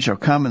of Man shall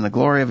come in the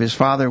glory of his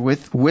Father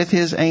with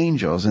his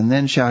angels, and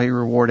then shall he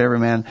reward every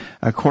man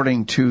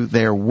according to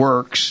their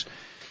works.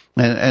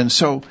 And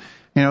so,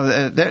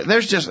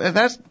 there's just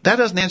that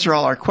doesn't answer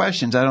all our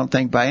questions, I don't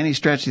think, by any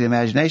stretch of the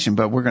imagination.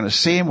 But we're going to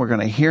see him, we're going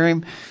to hear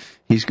him.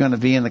 He's going to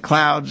be in the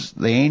clouds.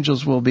 The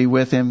angels will be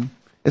with him.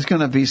 It's going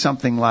to be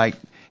something like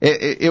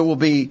it will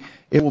be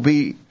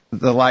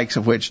the likes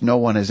of which no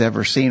one has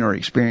ever seen or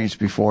experienced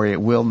before. You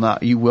will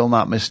not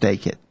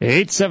mistake it.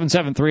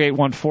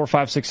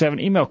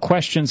 877-381-4567. Email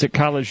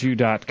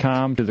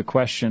questions@collegeview.com to the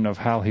question of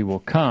how he will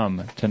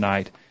come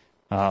tonight.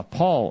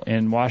 Paul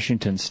in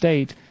Washington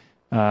State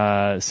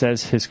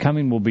says his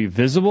coming will be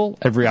visible,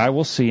 every eye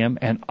will see him,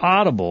 and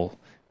audible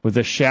with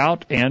a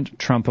shout and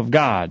trump of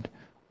God.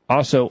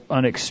 Also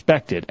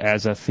unexpected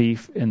as a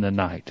thief in the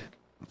night.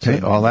 Okay,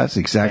 that's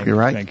exactly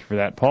right. Thank you for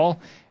that,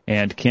 Paul.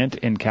 And Kent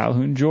in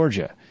Calhoun,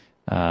 Georgia.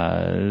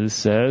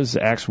 Says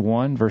Acts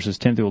 1, verses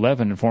 10 through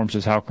 11 informs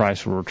us how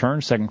Christ will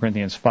return. 2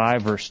 Corinthians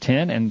 5, verse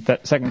 10, and 2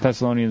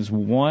 Thessalonians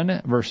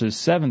 1, verses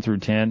 7 through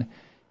 10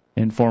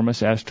 inform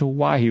us as to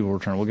why he will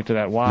return. We'll get to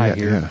that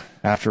why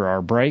after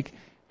our break.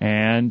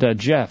 And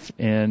Jeff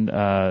in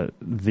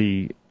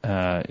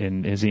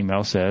in his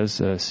email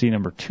says, C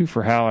number 2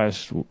 for how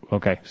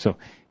okay, so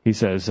he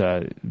says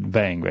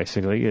bang,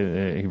 basically.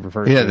 He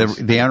refers to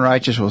the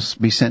unrighteous will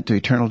be sent to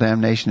eternal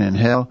damnation in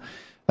hell.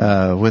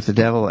 With the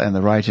devil, and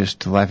the righteous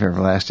to life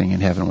everlasting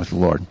in heaven with the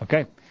Lord.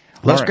 Okay.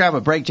 Let's grab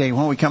a break, Jay.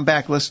 When we come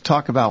back, let's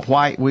talk about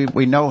why.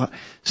 We know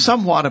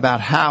somewhat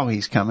about how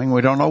he's coming. We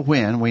don't know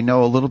when. We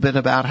know a little bit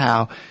about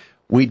how.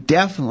 We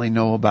definitely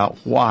know about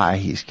why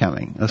he's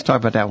coming. Let's talk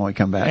about that when we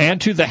come back. And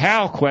to the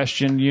how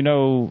question,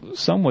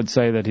 some would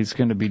say that he's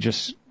going to be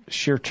just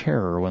sheer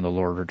terror when the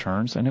Lord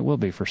returns, and it will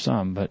be for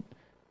some, but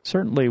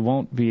certainly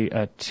won't be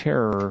a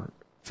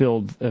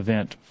terror-filled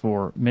event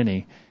for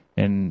many.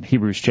 In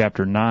Hebrews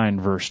chapter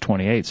 9, verse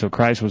 28. So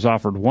Christ was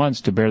offered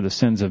once to bear the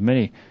sins of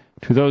many.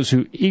 To those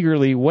who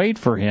eagerly wait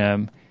for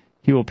him,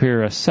 he will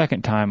appear a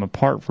second time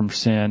apart from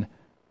sin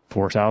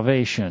for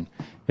salvation.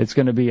 It's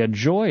going to be a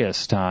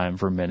joyous time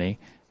for many.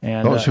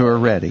 And those who are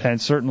ready.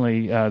 And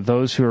certainly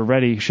those who are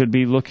ready should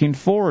be looking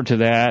forward to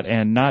that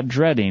and not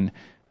dreading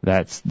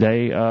that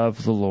day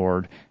of the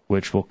Lord,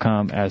 which will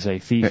come as a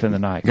thief in the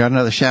night. Got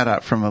another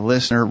shout-out from a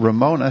listener,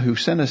 Ramona, who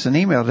sent us an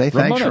email today.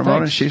 Thanks, Ramona.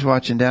 Thanks. She's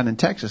watching down in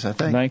Texas, I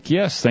think.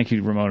 Thank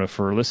you, Ramona,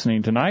 for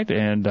listening tonight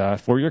and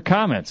for your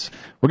comments.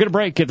 We're going to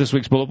break, get this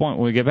week's bullet point.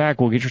 When we get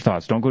back, we'll get your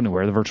thoughts. Don't go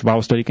anywhere. The Virtual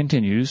Bible Study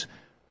continues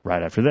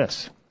right after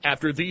this.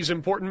 After these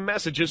important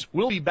messages,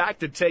 we'll be back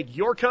to take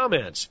your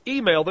comments.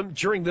 Email them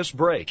during this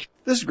break.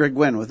 This is Greg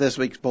Wynn with this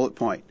week's bullet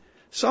point.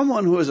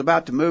 Someone who was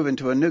about to move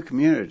into a new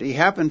community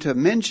happened to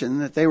mention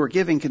that they were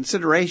giving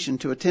consideration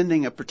to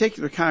attending a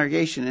particular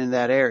congregation in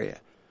that area.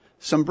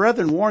 Some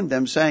brethren warned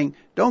them, saying,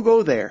 "Don't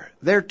go there.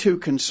 They're too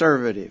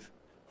conservative."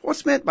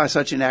 What's meant by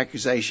such an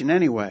accusation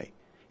anyway?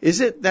 Is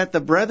it that the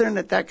brethren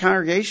at that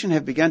congregation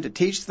have begun to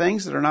teach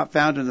things that are not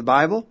found in the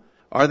Bible?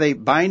 Are they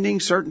binding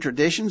certain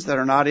traditions that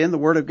are not in the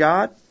Word of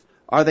God?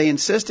 Are they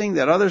insisting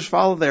that others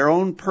follow their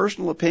own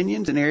personal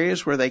opinions in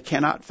areas where they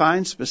cannot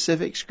find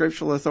specific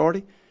scriptural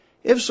authority?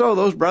 If so,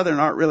 those brethren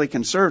aren't really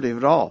conservative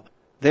at all.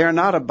 They are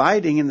not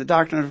abiding in the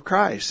doctrine of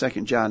Christ,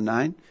 2 John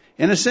 9.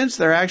 In a sense,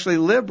 they're actually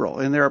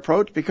liberal in their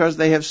approach because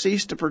they have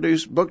ceased to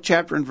produce book,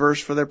 chapter, and verse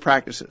for their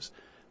practices.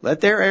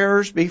 Let their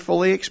errors be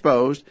fully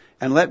exposed,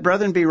 and let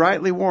brethren be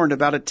rightly warned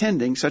about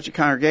attending such a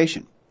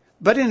congregation.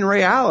 But in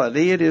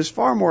reality, it is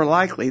far more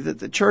likely that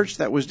the church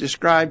that was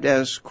described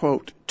as,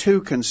 quote, too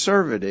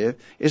conservative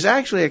is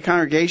actually a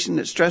congregation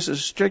that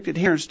stresses strict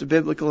adherence to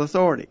biblical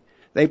authority.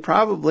 They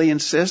probably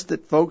insist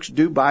that folks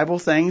do Bible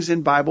things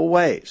in Bible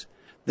ways.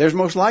 There's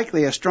most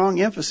likely a strong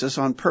emphasis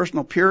on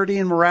personal purity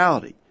and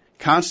morality.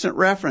 Constant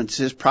reference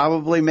is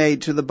probably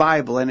made to the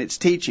Bible and its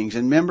teachings,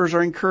 and members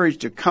are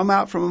encouraged to come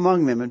out from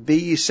among them and be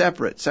ye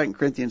separate, 2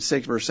 Corinthians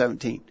 6, verse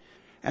 17.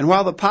 And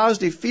while the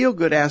positive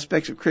feel-good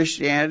aspects of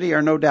Christianity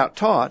are no doubt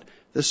taught,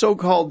 the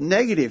so-called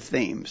negative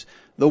themes,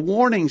 the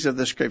warnings of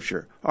the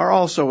Scripture, are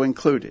also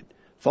included.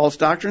 False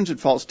doctrines and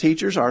false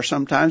teachers are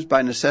sometimes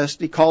by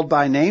necessity called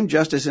by name,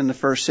 just as in the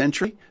first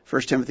century,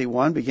 1 Timothy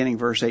 1, beginning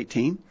verse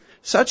 18.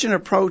 Such an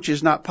approach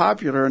is not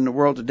popular in the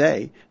world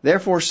today.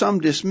 Therefore, some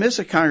dismiss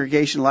a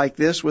congregation like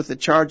this with the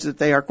charge that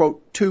they are,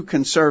 quote, too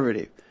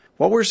conservative.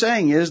 What we're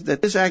saying is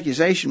that this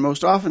accusation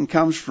most often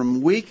comes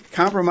from weak,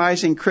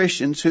 compromising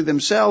Christians who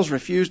themselves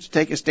refuse to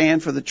take a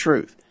stand for the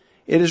truth.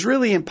 It is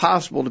really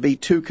impossible to be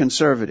too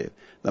conservative.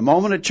 The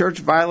moment a church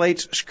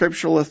violates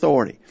scriptural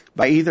authority,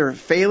 by either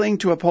failing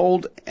to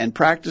uphold and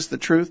practice the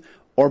truth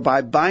or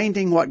by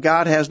binding what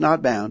God has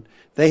not bound,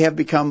 they have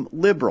become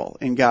liberal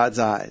in God's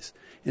eyes.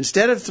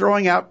 Instead of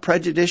throwing out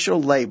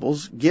prejudicial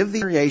labels, give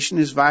the congregation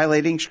is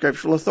violating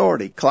scriptural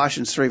authority,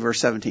 Colossians 3, verse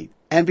 17,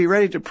 and be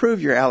ready to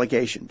prove your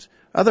allegations.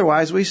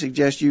 Otherwise, we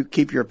suggest you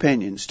keep your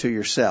opinions to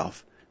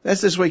yourself. That's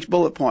this week's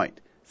bullet point.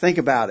 Think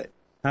about it.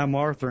 I'm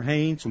Arthur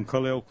Haynes from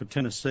Culleoka,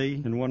 Tennessee,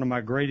 and one of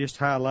my greatest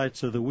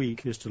highlights of the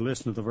week is to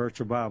listen to the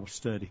virtual Bible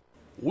study.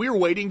 We're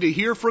waiting to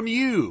hear from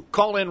you.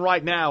 Call in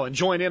right now and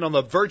join in on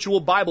the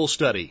virtual Bible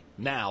study.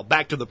 Now,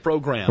 back to the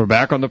program. We're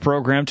back on the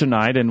program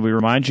tonight, and we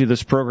remind you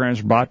this program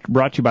is brought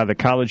to you by the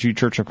College View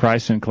Church of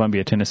Christ in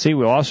Columbia, Tennessee.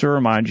 We'll also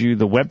remind you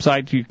the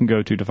website you can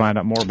go to find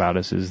out more about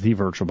us is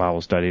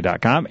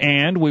thevirtualbiblestudy.com,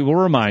 and we will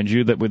remind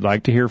you that we'd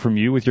like to hear from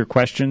you with your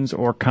questions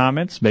or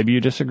comments. Maybe you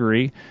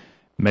disagree.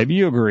 Maybe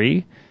you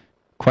agree.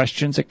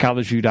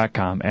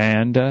 questions@collegeview.com.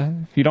 And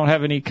if you don't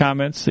have any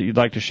comments that you'd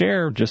like to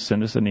share, just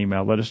send us an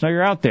email. Let us know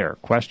you're out there.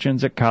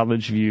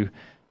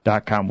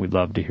 questions@collegeview.com. We'd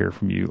love to hear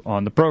from you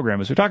on the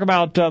program as we talk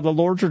about the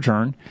Lord's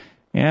return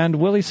and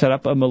will he set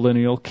up a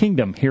millennial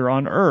kingdom here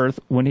on earth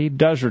when he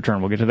does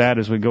return. We'll get to that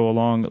as we go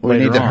along later on. We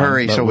need to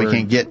hurry so we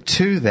can get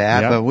to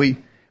that. Yep. But we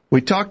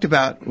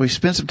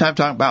spent some time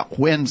talking about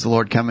when's the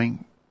Lord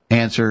coming.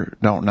 Answer,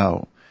 don't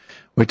know.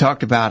 We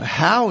talked about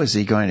how is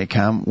he going to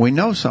come. We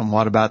know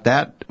somewhat about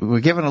that.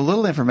 We're given a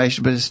little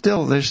information, but there's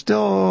still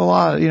a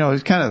lot,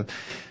 it's kind of,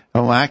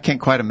 I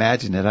can't quite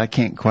imagine it. I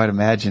can't quite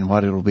imagine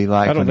what it'll be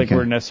like. I don't think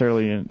we're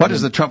necessarily What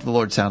does the trump of the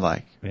Lord sound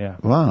like? Yeah.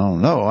 Well, I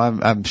don't know.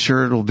 I'm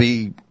sure it'll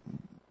be,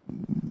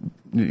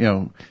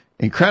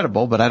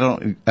 incredible, but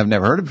I've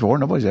never heard it before.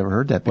 Nobody's ever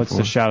heard that before. What's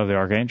the shout of the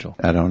archangel?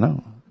 I don't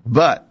know.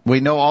 But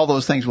we know all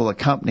those things will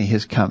accompany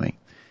his coming.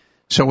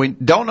 So we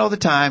don't know the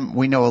time.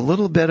 We know a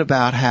little bit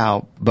about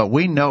how, but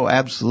we know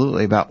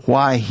absolutely about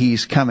why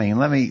he's coming.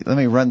 And let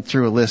me run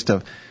through a list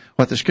of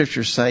what the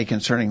scriptures say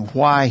concerning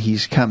why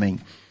he's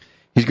coming.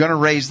 He's going to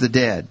raise the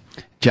dead.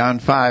 John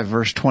 5,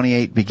 verse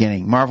 28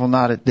 beginning. Marvel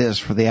not at this,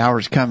 for the hour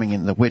is coming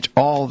in the which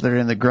all that are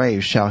in the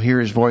grave shall hear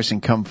his voice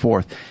and come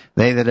forth.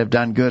 They that have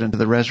done good unto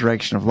the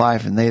resurrection of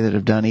life, and they that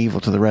have done evil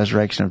to the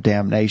resurrection of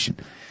damnation.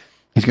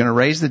 He's going to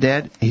raise the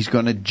dead. He's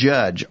going to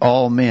judge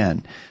all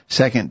men.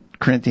 2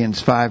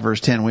 Corinthians 5, verse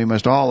 10, we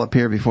must all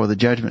appear before the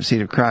judgment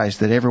seat of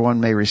Christ, that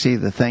everyone may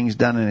receive the things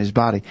done in his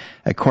body,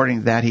 according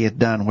to that he hath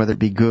done, whether it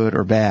be good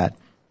or bad.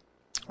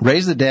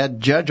 Raise the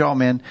dead, judge all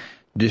men,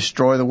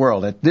 destroy the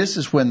world. This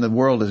is when the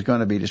world is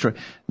going to be destroyed.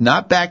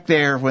 Not back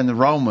there when the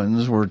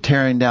Romans were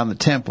tearing down the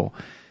temple,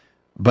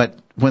 but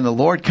when the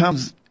Lord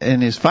comes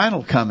in his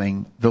final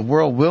coming, the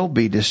world will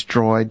be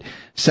destroyed.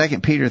 2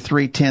 Peter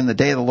 3:10, the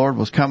day of the Lord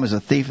will come as a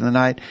thief in the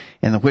night,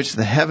 in the which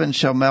the heavens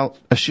shall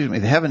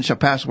the heavens shall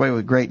pass away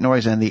with great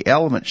noise, and the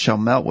elements shall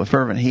melt with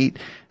fervent heat.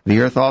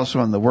 The earth also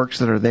and the works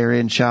that are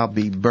therein shall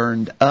be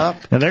burned up.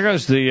 And there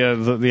goes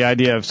the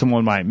idea of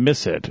someone might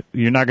miss it.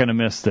 You're not going to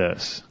miss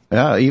this.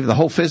 Even the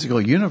whole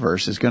physical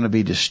universe is going to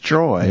be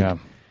destroyed. Yeah.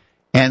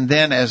 And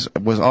then, as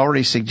was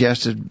already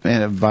suggested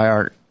by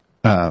our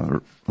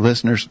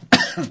listeners,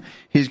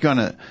 he's going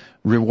to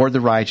reward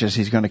the righteous.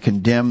 He's going to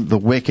condemn the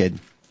wicked.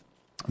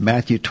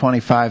 Matthew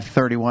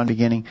 25:31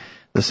 beginning,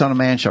 the Son of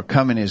Man shall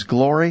come in his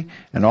glory,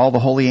 and all the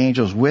holy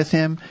angels with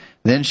him.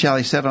 Then shall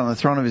he sit on the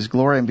throne of his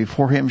glory, and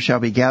before him shall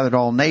be gathered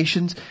all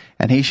nations,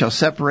 and he shall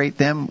separate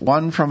them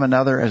one from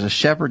another, as a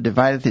shepherd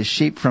divideth his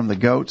sheep from the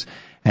goats.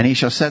 And he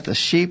shall set the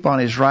sheep on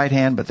his right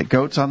hand, but the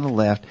goats on the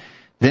left.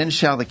 Then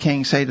shall the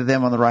king say to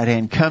them on the right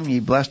hand, come ye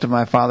blessed of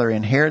my Father,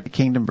 inherit the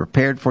kingdom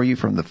prepared for you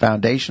from the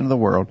foundation of the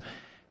world.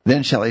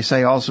 Then shall he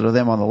say also to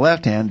them on the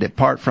left hand,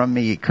 depart from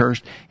me, ye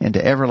cursed,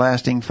 into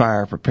everlasting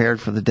fire, prepared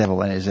for the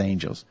devil and his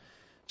angels.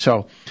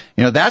 So,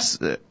 that's,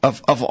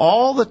 of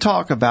all the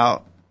talk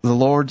about the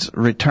Lord's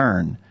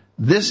return,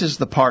 this is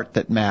the part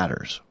that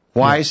matters.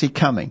 Why is he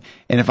coming?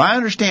 And if I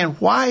understand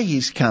why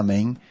he's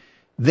coming,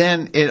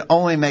 then it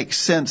only makes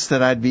sense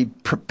that I'd be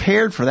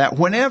prepared for that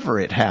whenever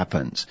it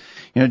happens.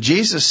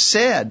 Jesus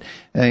said,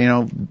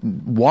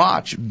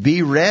 watch,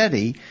 be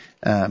ready.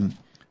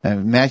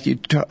 Matthew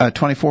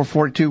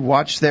 24:42,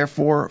 watch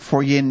therefore,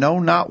 for ye know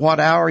not what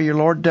hour your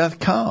Lord doth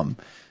come.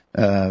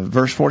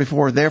 Verse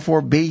 44,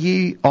 therefore be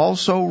ye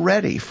also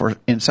ready, for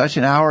in such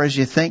an hour as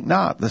ye think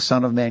not, the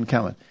Son of Man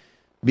cometh.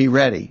 Be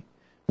ready.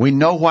 We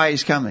know why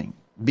he's coming.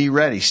 Be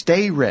ready.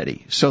 Stay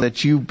ready so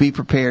that you be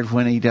prepared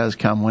when he does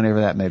come,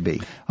 whenever that may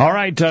be. All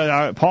right.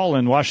 Paul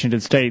in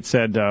Washington State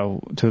said to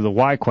the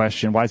why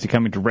question, why is he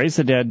coming? To raise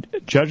the dead,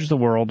 judge the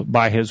world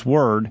by his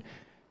word,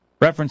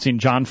 referencing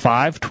John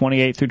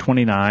 5:28 through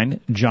 29,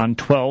 John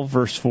 12,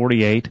 verse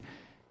 48,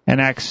 and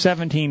Acts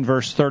 17,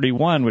 verse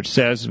 31, which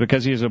says,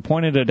 because he has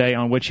appointed a day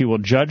on which he will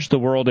judge the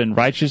world in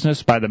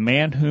righteousness by the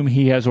man whom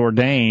he has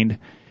ordained,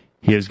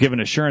 he has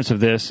given assurance of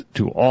this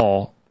to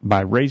all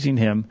by raising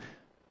him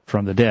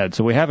from the dead.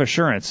 So we have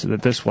assurance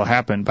that this will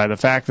happen by the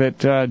fact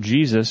that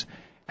Jesus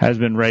has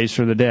been raised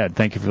from the dead.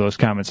 Thank you for those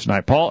comments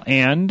tonight, Paul.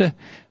 And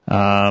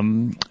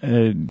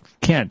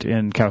Kent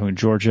in Calhoun,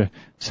 Georgia,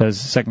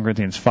 says 2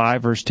 Corinthians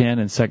 5, verse 10,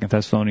 and 2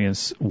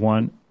 Thessalonians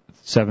 1,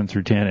 7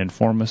 through 10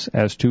 inform us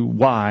as to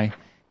why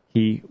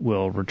he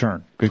will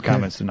return. Good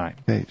comments tonight.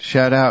 Okay.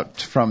 Shout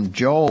out from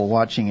Joel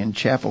watching in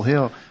Chapel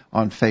Hill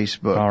on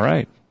Facebook. All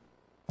right.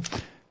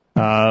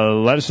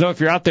 Let us know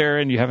if you're out there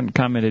and you haven't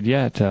commented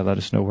yet. Let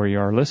us know where you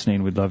are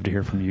listening. We'd love to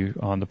hear from you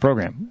on the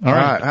program. All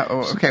right.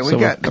 Okay,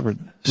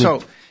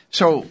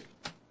 So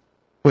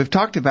we've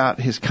talked about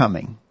his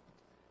coming,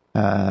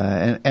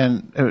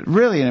 and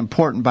really an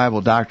important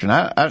Bible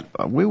doctrine.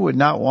 We would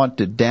not want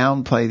to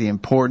downplay the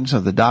importance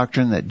of the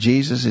doctrine that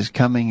Jesus is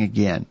coming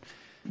again.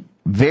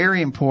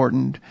 Very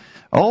important,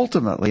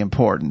 ultimately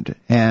important,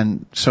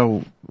 and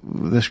so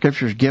the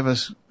Scriptures give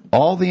us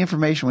all the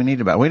information we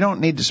need about it. We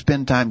don't need to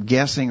spend time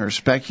guessing or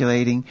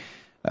speculating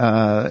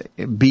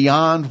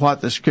beyond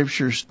what the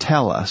Scriptures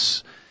tell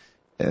us.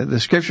 The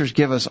Scriptures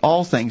give us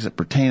all things that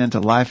pertain unto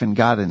life and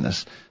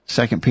godliness.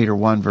 2 Peter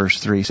 1 verse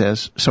 3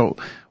 says. So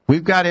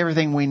we've got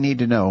everything we need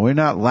to know. We're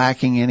not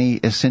lacking any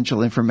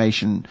essential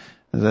information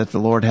that the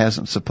Lord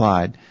hasn't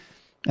supplied.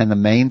 And the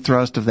main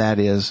thrust of that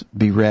is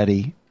be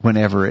ready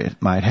whenever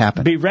it might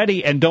happen. Be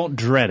ready and don't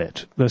dread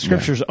it. The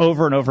Scriptures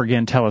over and over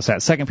again tell us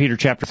that. 2 Peter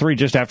chapter 3,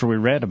 just after we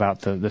read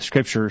about the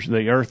Scriptures,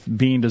 the earth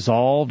being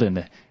dissolved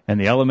and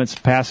the elements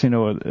passing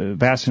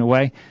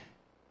away,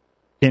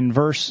 in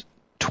verse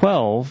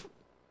 12,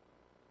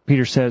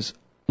 Peter says,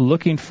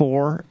 looking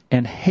for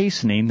and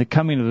hastening the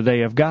coming of the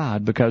day of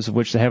God, because of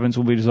which the heavens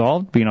will be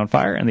dissolved, being on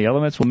fire, and the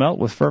elements will melt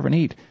with fervent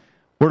heat.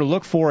 We're to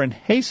look for and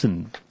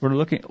hasten.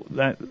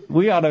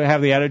 We ought to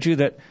have the attitude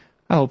that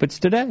I hope it's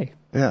today.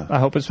 Yeah. I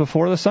hope it's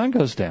before the sun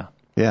goes down.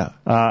 Yeah.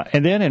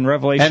 And then in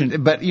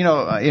Revelation... But,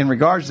 in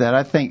regards to that,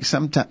 I think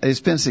sometimes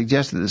it's been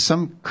suggested that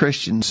some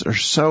Christians are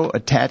so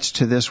attached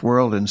to this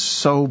world and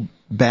so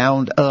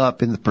bound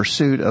up in the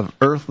pursuit of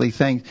earthly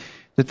things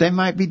that they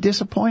might be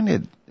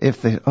disappointed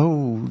if they,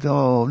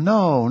 no,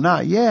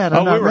 not yet.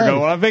 I'm not we were ready.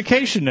 going on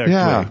vacation next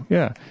week.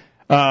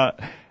 Yeah.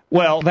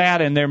 Well,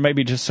 that and there may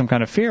be just some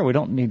kind of fear. We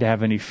don't need to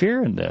have any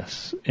fear in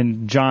this.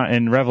 In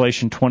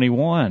Revelation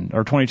 21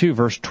 or 22,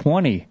 verse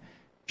 20,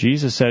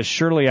 Jesus says,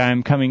 "Surely I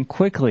am coming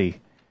quickly."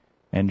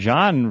 And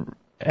John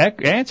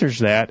answers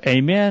that,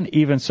 "Amen,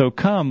 even so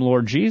come,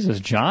 Lord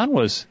Jesus." John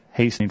was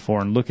hastening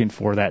for and looking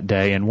for that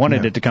day and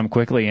wanted it to come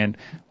quickly, and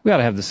we ought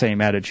to have the same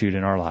attitude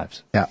in our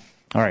lives. Yeah.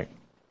 All right.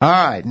 All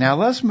right, now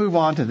let's move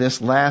on to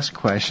this last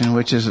question,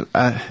 which is,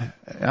 I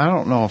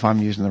don't know if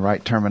I'm using the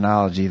right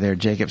terminology there,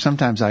 Jacob.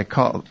 Sometimes I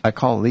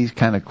call these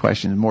kind of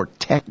questions more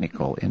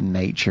technical in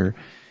nature,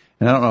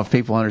 and I don't know if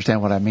people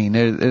understand what I mean.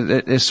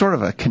 It's sort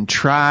of a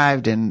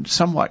contrived and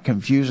somewhat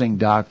confusing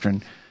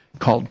doctrine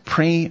called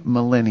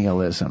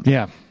premillennialism.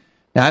 Yeah.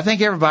 Now, I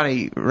think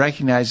everybody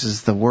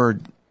recognizes the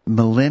word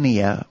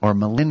millennia or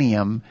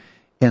millennium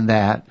in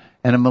that,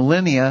 and a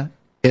millennia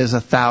is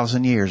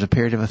 1,000 years, a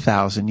period of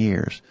 1,000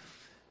 years.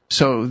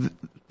 So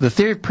the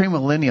theory of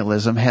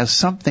premillennialism has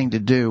something to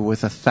do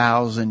with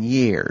 1,000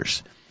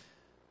 years.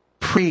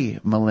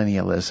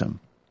 Premillennialism.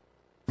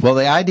 Well,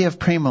 the idea of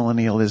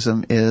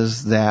premillennialism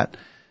is that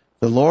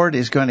the Lord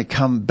is going to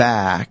come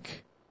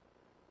back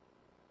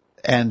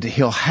and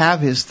he'll have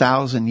his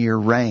 1,000-year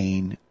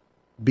reign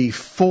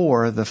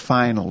before the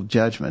final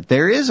judgment.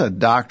 There is a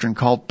doctrine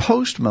called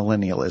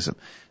postmillennialism,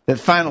 that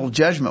final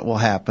judgment will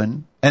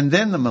happen, and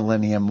then the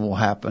millennium will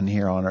happen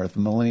here on earth. The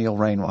millennial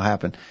reign will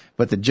happen,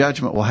 but the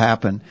judgment will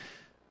happen,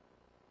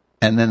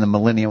 and then the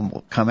millennium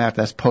will come after.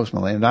 That's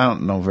postmillennium. I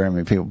don't know very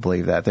many people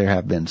believe that. There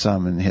have been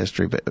some in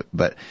history,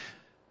 but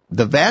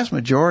the vast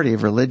majority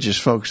of religious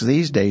folks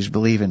these days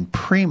believe in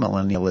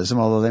premillennialism,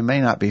 although they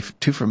may not be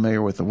too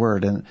familiar with the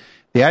word. And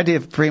the idea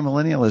of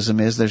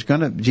premillennialism is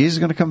Jesus is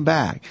going to come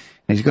back.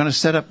 And he's going to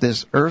set up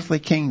this earthly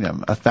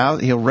kingdom.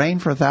 He'll reign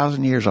for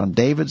 1,000 years on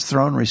David's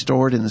throne,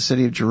 restored in the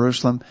city of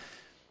Jerusalem,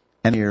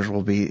 and years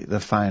will be the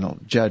final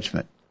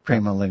judgment.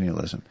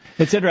 Premillennialism.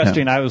 It's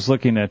interesting. I was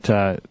looking at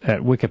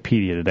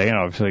Wikipedia today, and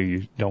obviously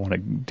you don't want to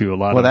do a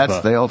lot of... Well,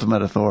 that's the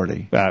ultimate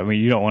authority.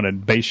 You don't want to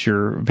base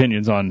your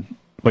opinions on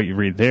what you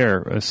read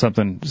there.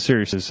 Something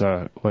serious is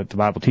what the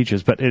Bible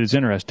teaches. But it is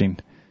interesting.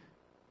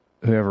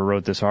 Whoever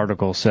wrote this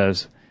article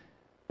says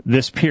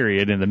this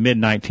period in the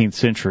mid-19th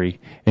century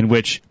in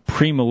which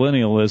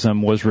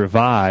premillennialism was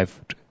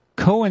revived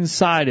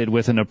coincided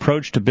with an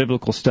approach to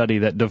biblical study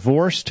that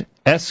divorced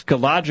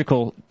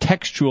eschatological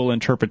textual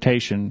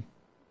interpretation,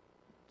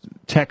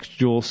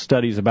 textual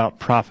studies about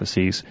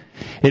prophecies.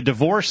 It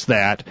divorced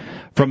that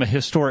from a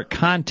historic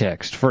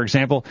context. For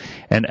example,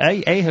 an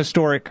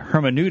ahistoric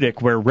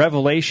hermeneutic where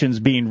revelations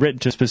being written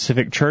to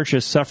specific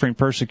churches suffering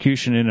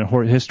persecution in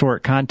a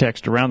historic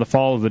context around the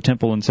fall of the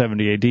temple in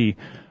 70 A.D.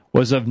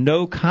 was of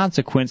no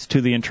consequence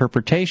to the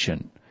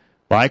interpretation.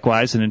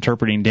 Likewise, in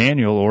interpreting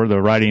Daniel or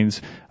the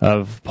writings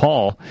of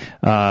Paul,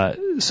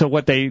 so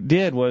what they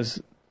did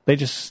was they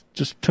just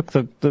took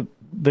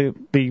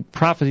the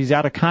prophecies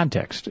out of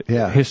context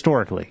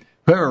historically.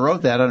 Whoever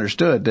wrote that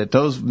understood that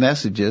those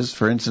messages,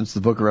 for instance,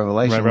 the book of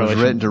Revelation, was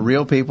written to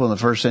real people in the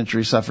first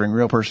century suffering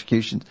real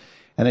persecutions,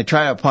 and they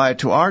try to apply it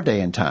to our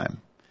day and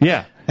time.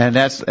 Yeah. And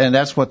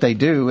that's what they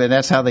do, and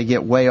that's how they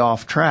get way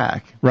off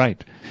track.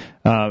 Right.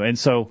 And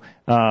so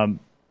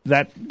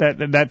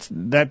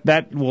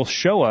that will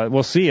show us,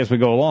 we'll see as we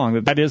go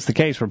along, that is the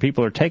case where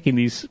people are taking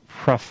these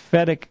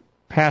prophetic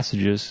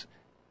passages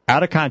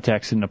out of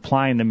context and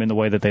applying them in the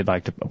way that they'd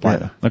like to apply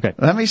them. Okay.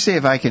 Let me see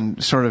if I can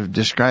sort of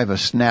describe a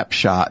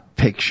snapshot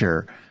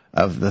picture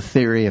of the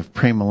theory of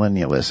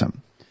premillennialism.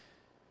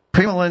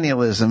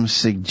 Premillennialism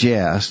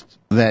suggests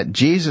that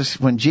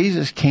when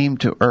Jesus came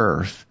to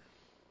earth,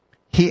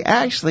 he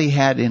actually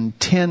had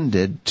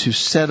intended to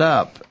set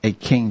up a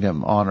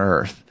kingdom on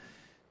earth,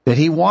 that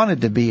he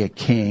wanted to be a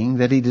king,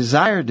 that he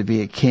desired to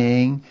be a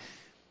king.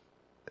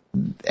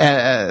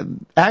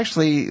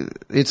 Actually,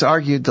 it's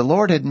argued the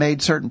Lord had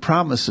made certain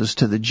promises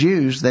to the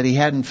Jews that he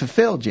hadn't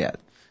fulfilled yet.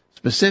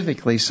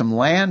 Specifically, some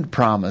land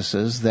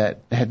promises that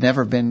had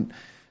never been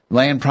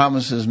land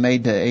promises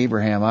made to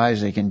Abraham,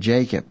 Isaac, and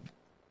Jacob,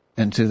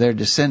 and to their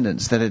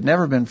descendants that had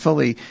never been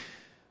fully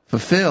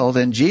fulfilled.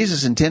 And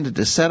Jesus intended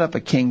to set up a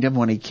kingdom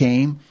when he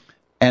came,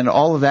 and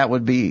all of that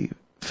would be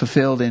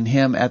fulfilled in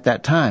him at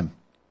that time.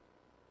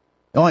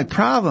 The only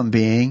problem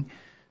being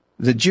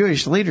the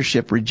Jewish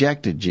leadership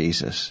rejected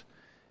Jesus.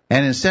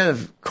 And instead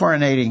of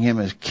coronating him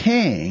as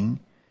king,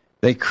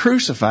 they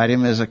crucified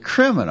him as a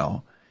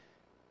criminal.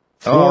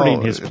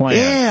 Thwarting his plan.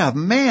 Yeah,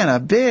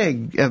 man,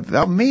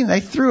 they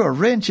threw a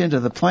wrench into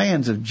the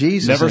plans of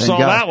Jesus. Never saw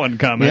that one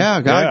coming.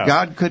 Yeah,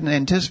 God couldn't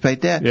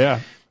anticipate that. Yeah.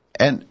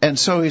 And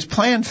so his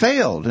plan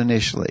failed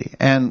initially.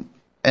 And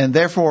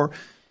therefore,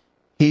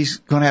 he's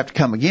going to have to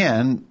come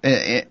again.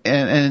 And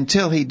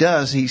until he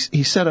does, he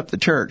set up the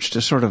church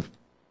to sort of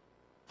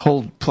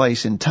hold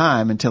place in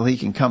time until he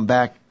can come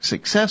back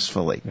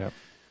successfully. Yep.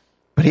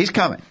 But he's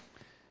coming.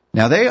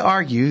 Now, they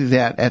argue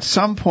that at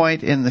some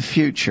point in the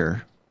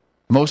future,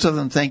 most of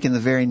them think in the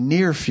very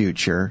near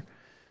future,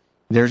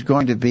 there's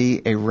going to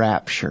be a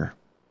rapture.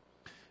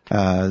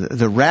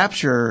 The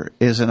rapture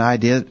is an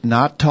idea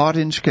not taught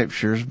in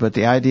scriptures, but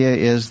the idea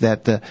is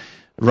that the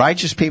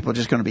righteous people are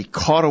just going to be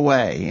caught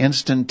away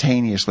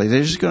instantaneously.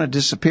 They're just going to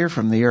disappear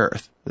from the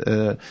earth.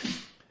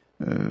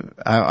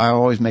 I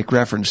always make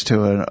reference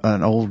to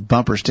an old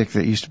bumper stick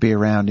that used to be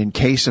around. In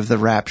case of the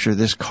rapture,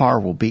 this car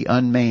will be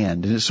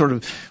unmanned. And it sort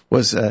of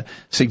was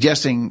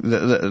suggesting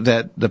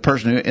that the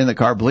person in the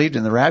car believed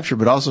in the rapture,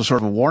 but also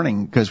sort of a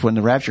warning, because when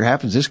the rapture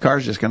happens, this car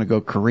is just going to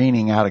go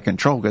careening out of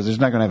control because it's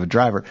not going to have a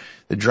driver.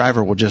 The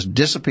driver will just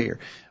disappear.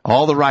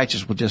 All the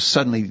righteous will just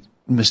suddenly,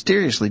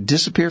 mysteriously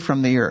disappear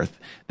from the earth.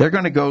 They're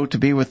going to go to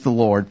be with the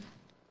Lord.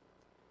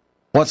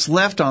 What's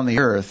left on the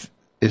earth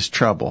is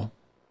trouble.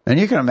 And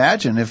you can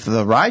imagine if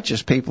the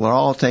righteous people are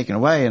all taken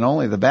away and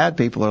only the bad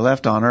people are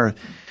left on earth,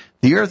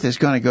 the earth is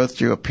going to go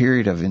through a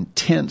period of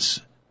intense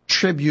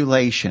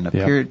tribulation,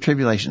 period of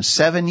tribulation,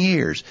 7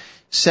 years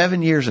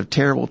of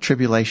terrible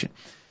tribulation.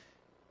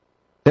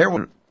 There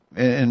were,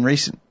 in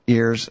recent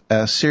years,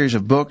 a series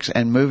of books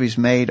and movies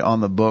made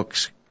on the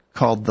books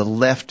called the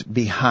Left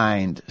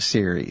Behind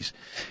series.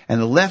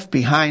 And the Left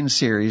Behind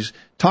series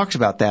talks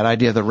about that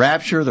idea of the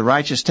rapture, the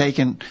righteous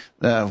taken,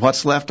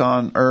 what's left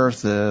on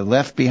earth, the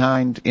left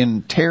behind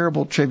in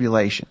terrible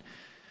tribulation.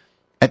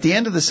 At the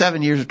end of the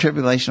 7 years of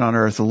tribulation on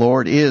earth, the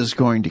Lord is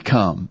going to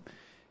come.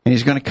 And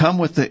he's going to come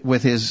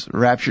with his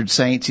raptured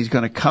saints. He's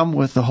going to come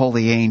with the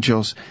holy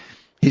angels.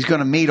 He's going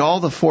to meet all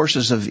the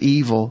forces of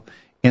evil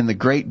in the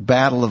great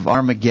battle of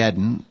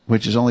Armageddon,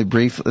 which is only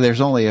brief. There's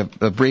only a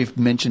brief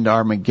mention to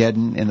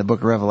Armageddon in the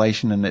book of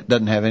Revelation, and it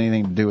doesn't have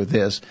anything to do with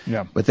this.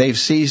 Yeah. But they've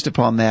seized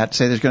upon that,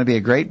 say there's going to be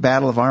a great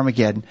battle of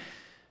Armageddon.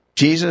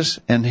 Jesus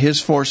and his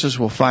forces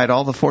will fight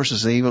all the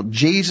forces of evil.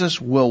 Jesus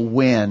will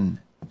win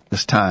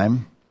this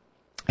time.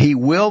 He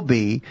will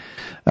be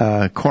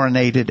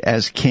coronated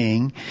as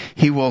king.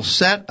 He will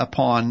set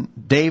upon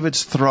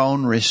David's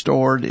throne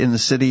restored in the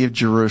city of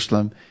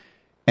Jerusalem,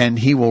 and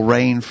he will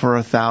reign for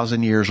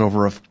 1,000 years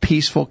over a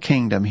peaceful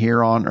kingdom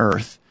here on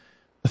earth.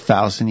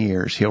 1,000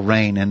 years he'll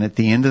reign, and at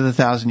the end of the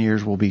 1,000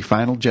 years will be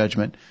final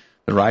judgment.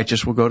 The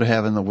righteous will go to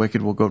heaven, the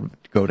wicked will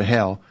go to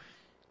hell.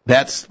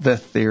 That's the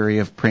theory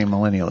of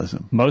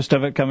premillennialism. Most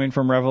of it coming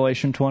from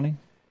Revelation 20?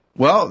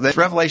 Well,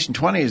 Revelation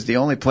 20 is the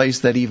only place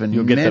that even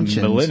mentions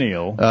the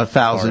millennial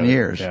 1,000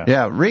 years.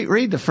 Yeah.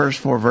 Read the first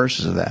 4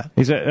 verses of that.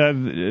 He said,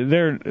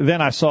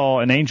 then I saw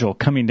an angel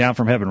coming down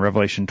from heaven,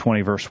 Revelation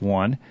 20, verse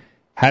 1,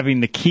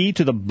 having the key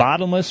to the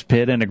bottomless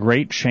pit and a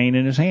great chain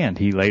in his hand.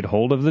 He laid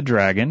hold of the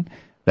dragon,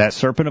 that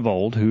serpent of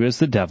old, who is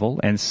the devil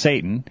and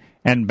Satan,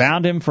 and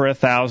bound him for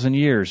 1,000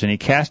 years. And he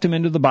cast him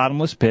into the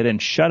bottomless pit,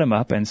 and shut him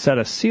up, and set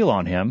a seal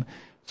on him,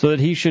 so that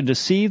he should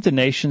deceive the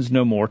nations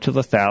no more till the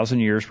 1,000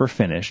 years were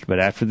finished. But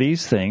after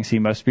these things he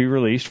must be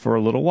released for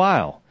a little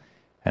while.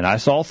 And I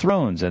saw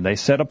thrones, and they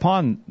sat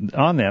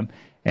on them,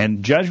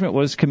 and judgment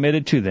was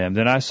committed to them.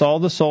 Then I saw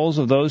the souls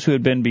of those who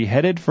had been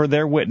beheaded for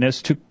their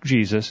witness to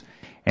Jesus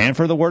and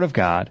for the word of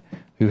God,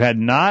 who had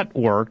not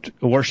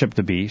worshipped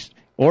the beast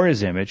or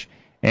his image,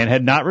 and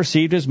had not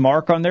received his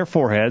mark on their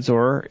foreheads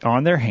or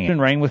on their hands,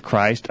 and reigned with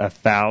Christ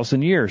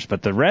 1,000 years.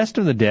 But the rest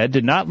of the dead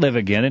did not live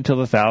again until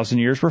the 1,000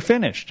 years were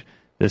finished.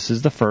 This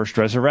is the first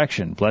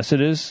resurrection.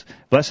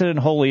 Blessed and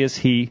holy is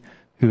he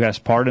who has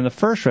part in the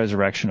first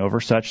resurrection. Over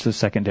such the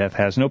second death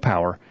has no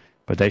power,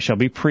 but they shall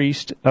be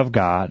priests of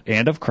God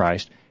and of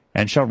Christ,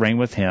 and shall reign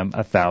with him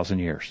 1,000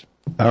 years.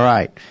 All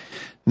right.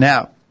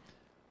 Now,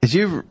 as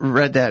you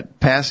read that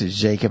passage,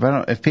 Jacob, I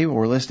don't know if people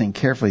were listening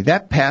carefully,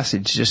 that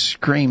passage just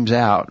screams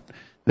out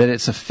that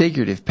it's a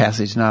figurative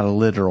passage, not a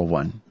literal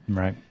one.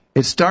 Right.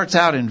 It starts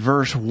out in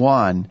verse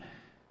 1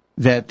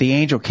 that the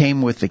angel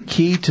came with the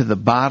key to the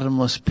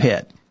bottomless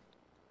pit.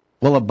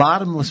 Well, a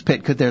bottomless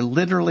pit, could there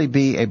literally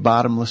be a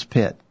bottomless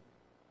pit?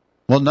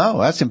 Well, no,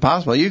 that's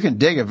impossible. You can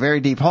dig a very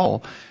deep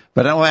hole,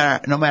 but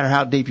no matter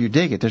how deep you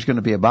dig it, there's going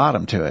to be a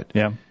bottom to it.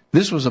 Yeah.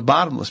 This was a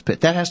bottomless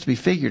pit. That has to be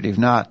figurative,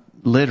 not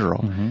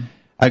literal. Mm-hmm.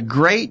 A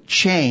great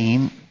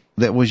chain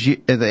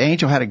the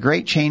angel had a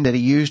great chain that he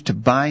used to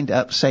bind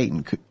up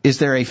Satan. Is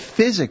there a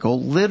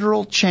physical,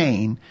 literal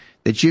chain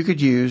that you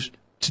could use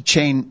to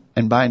chain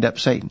and bind up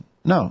Satan?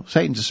 No,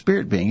 Satan's a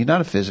spirit being. He's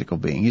not a physical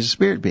being. He's a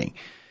spirit being.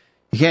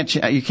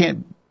 You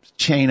can't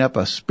chain up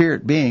a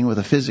spirit being with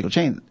a physical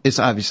chain. It's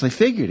obviously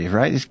figurative,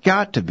 right? It's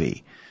got to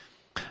be.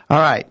 All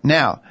right.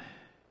 Now,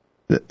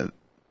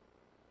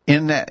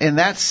 in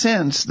that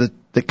sense,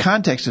 the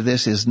context of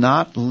this is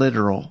not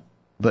literal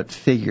but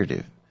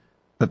figurative.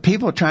 But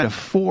people are trying to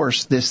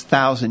force this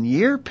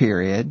 1,000-year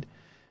period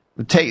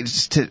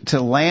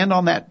to land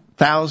on that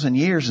 1,000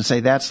 years and say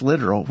that's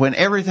literal, when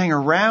everything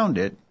around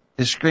it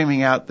is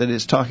screaming out that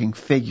it's talking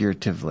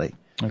figuratively.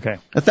 Okay.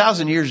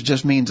 1,000 years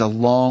just means a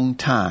long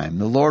time.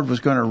 The Lord was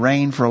going to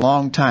reign for a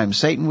long time.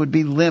 Satan would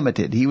be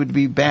limited. He would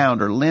be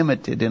bound or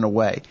limited in a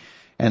way.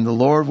 And the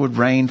Lord would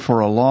reign for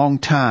a long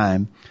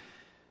time.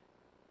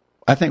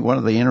 I think one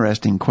of the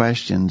interesting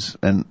questions,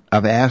 and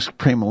I've asked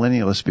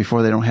premillennialists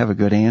before, they don't have a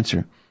good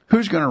answer.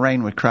 Who's going to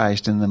reign with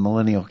Christ in the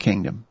millennial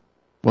kingdom?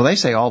 Well, they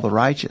say all the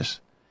righteous.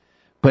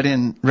 But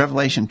in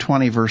Revelation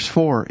 20, verse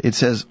 4, it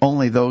says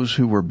only those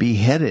who were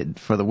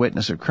beheaded for the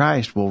witness of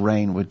Christ will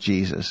reign with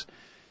Jesus.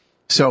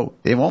 So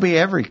it won't be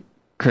every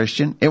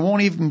Christian. It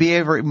won't even be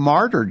every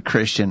martyred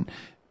Christian.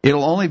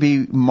 It'll only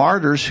be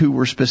martyrs who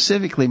were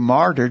specifically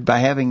martyred by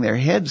having their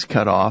heads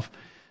cut off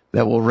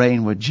that will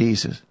reign with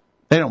Jesus.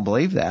 They don't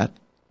believe that.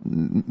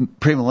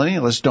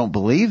 Premillennialists don't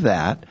believe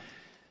that.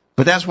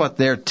 But that's what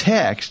their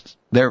text,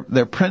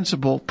 their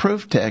principal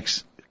proof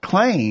text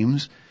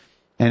claims.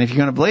 And if you're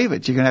going to believe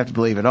it, you're going to have to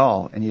believe it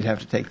all, and you'd have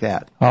to take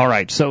that. All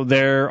right, so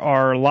there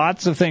are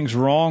lots of things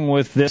wrong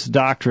with this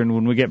doctrine.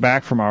 When we get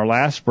back from our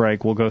last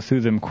break, we'll go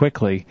through them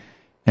quickly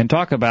and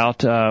talk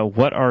about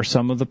what are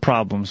some of the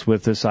problems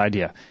with this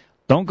idea.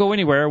 Don't go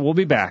anywhere. We'll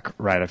be back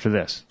right after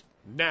this.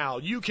 Now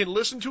you can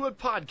listen to a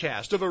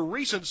podcast of a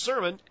recent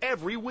sermon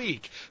every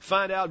week.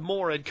 Find out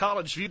more at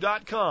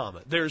collegeview.com.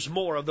 There's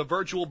more of the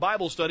virtual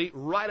Bible study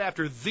right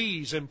after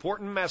these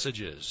important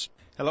messages.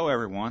 Hello,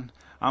 everyone.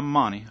 I'm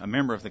Monty, a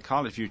member of the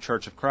College View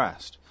Church of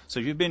Christ. So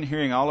you've been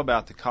hearing all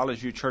about the College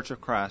View Church of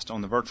Christ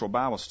on the virtual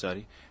Bible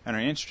study and are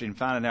interested in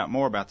finding out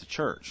more about the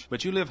church.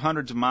 But you live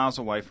hundreds of miles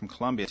away from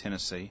Columbia,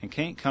 Tennessee, and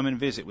can't come and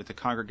visit with the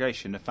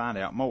congregation to find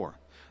out more.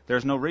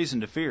 There's no reason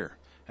to fear.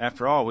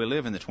 After all, we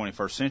live in the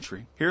 21st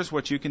century. Here's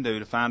what you can do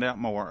to find out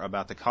more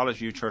about the College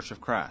View Church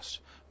of Christ.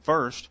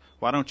 First,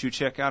 why don't you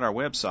check out our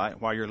website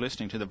while you're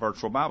listening to the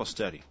virtual Bible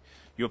study?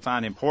 You'll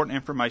find important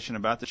information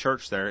about the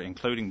church there,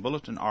 including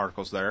bulletin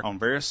articles there on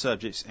various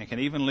subjects, and can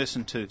even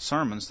listen to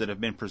sermons that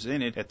have been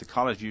presented at the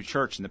College View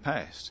Church in the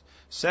past.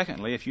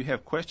 Secondly, if you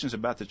have questions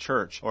about the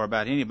church or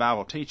about any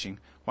Bible teaching,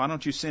 why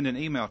don't you send an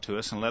email to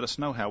us and let us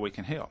know how we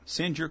can help?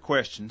 Send your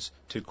questions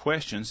to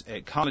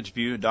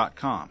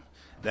questions@collegeview.com.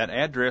 That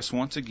address,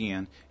 once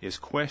again, is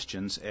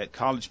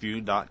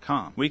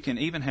questions@collegeview.com. We can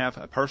even have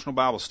a personal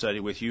Bible study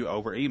with you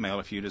over email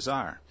if you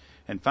desire.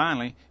 And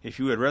finally, if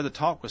you would rather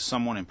talk with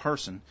someone in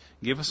person,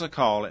 give us a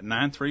call at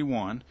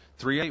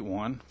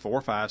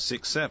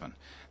 931-381-4567.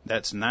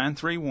 That's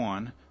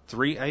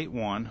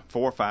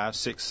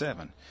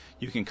 931-381-4567.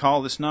 You can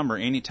call this number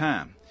any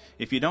time.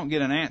 If you don't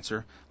get an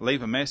answer,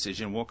 leave a message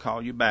and we'll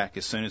call you back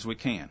as soon as we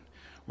can.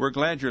 We're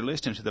glad you're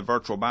listening to the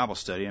virtual Bible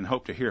study and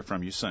hope to hear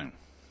from you soon.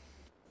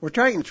 We're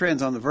tracking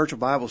trends on the virtual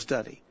Bible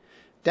study.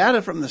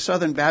 Data from the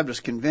Southern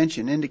Baptist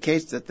Convention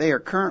indicates that they are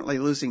currently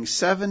losing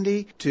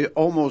 70 to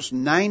almost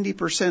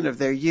 90% of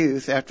their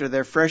youth after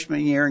their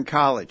freshman year in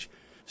college.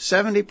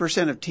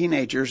 70% of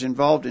teenagers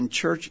involved in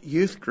church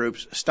youth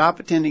groups stop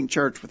attending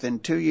church within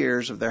 2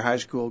 years of their high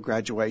school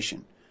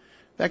graduation.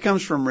 That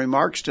comes from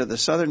Remarks to the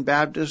Southern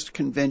Baptist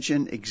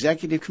Convention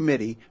Executive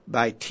Committee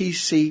by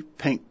T.C.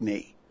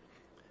 Pinckney.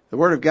 The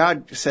Word of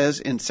God says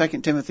in 2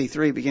 Timothy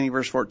 3, beginning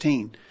verse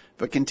 14,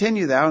 "But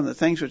continue thou in the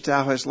things which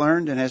thou hast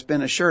learned and hast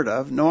been assured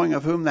of, knowing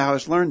of whom thou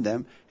hast learned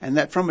them, and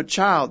that from a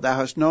child thou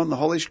hast known the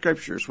Holy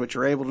Scriptures, which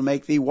are able to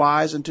make thee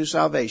wise unto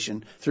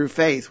salvation through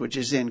faith which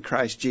is in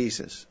Christ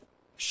Jesus."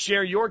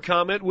 Share your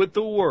comment with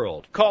the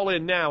world. Call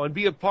in now and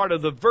be a part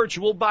of the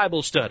virtual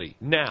Bible study.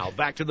 Now,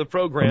 back to the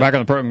program. We're back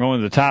on the program, going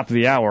to the top of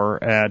the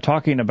hour,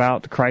 talking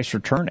about Christ's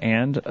return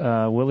and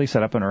will he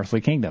set up an earthly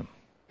kingdom?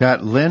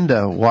 Got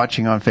Linda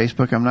watching on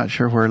Facebook. I'm not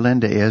sure where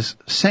Linda is.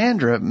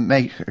 Sandra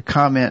made a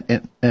comment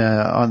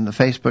on the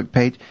Facebook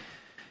page,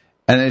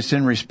 and it's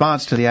in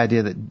response to the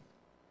idea that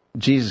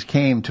Jesus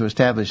came to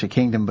establish a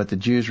kingdom, but the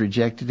Jews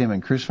rejected him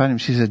and crucified him.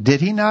 She said,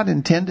 did he not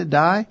intend to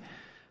die?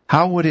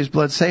 How would his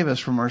blood save us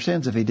from our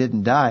sins if he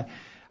didn't die?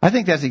 I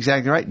think that's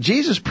exactly right.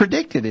 Jesus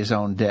predicted his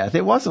own death.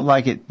 It wasn't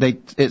like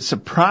it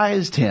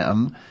surprised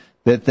him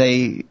that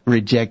they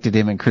rejected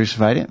him and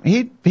crucified him.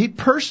 He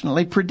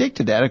personally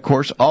predicted that. Of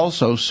course,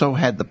 also so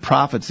had the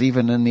prophets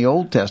even in the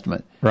Old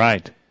Testament.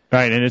 Right.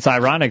 Right, and it's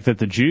ironic that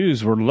the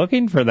Jews were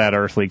looking for that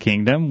earthly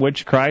kingdom,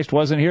 which Christ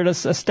wasn't here to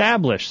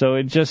establish. So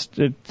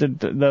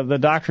the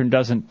doctrine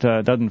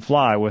doesn't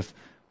fly with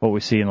what we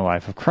see in the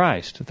life of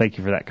Christ. Thank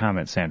you for that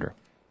comment, Sandra.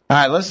 All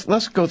right,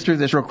 let's go through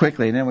this real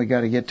quickly, and then we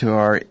got to get to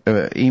our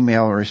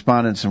email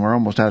respondents, and we're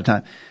almost out of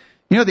time.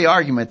 You know the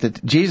argument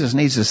that Jesus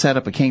needs to set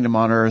up a kingdom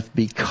on earth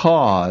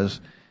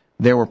because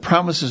there were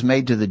promises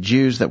made to the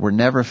Jews that were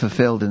never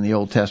fulfilled in the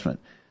Old Testament.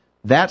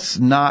 That's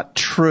not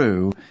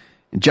true.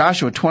 In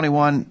Joshua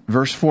 21,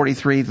 verse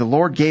 43, the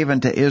Lord gave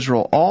unto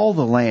Israel all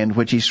the land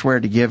which he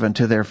sware to give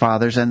unto their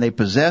fathers, and they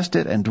possessed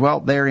it and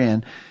dwelt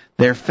therein.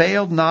 There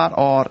failed not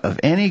aught of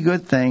any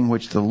good thing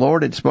which the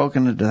Lord had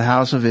spoken unto the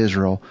house of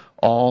Israel.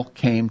 All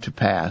came to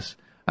pass.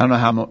 I don't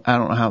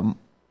know how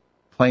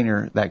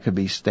plainer that could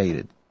be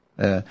stated.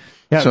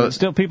 So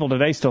still, people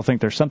today still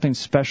think there's something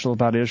special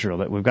about Israel,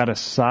 that we've got to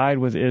side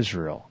with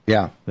Israel.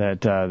 Yeah.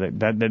 That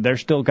they're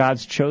still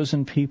God's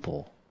chosen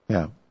people.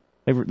 Yeah.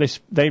 They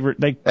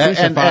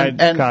crucified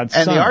God's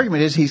Son. And the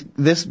argument is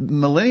this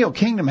millennial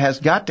kingdom has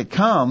got to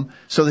come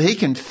so that he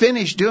can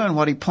finish doing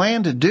what he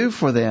planned to do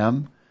for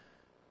them.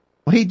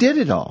 Well, he did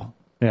it all.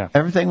 Yeah.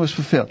 Everything was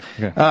fulfilled.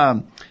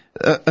 Okay.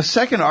 A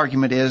second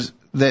argument is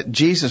that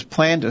Jesus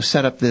planned to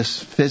set up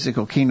this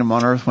physical kingdom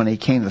on earth when he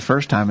came the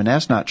first time, and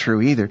that's not true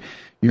either.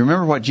 You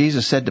remember what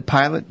Jesus said to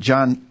Pilate?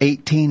 John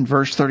 18,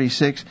 verse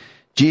 36.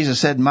 Jesus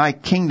said, my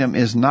kingdom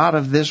is not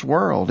of this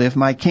world. If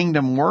my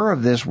kingdom were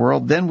of this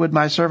world, then would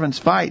my servants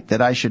fight,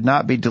 that I should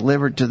not be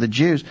delivered to the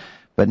Jews.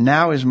 But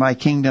now is my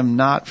kingdom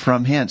not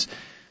from hence.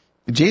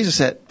 Jesus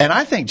said, and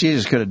I think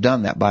Jesus could have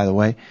done that, by the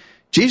way.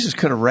 Jesus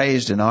could have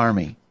raised an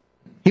army.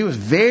 He was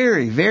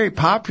very, very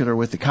popular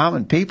with the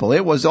common people.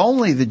 It was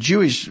only the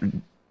Jewish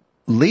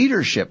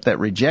leadership that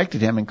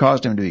rejected him and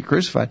caused him to be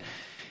crucified.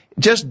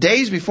 Just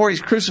days before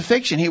his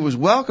crucifixion, he was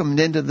welcomed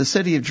into the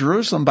city of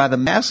Jerusalem by the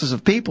masses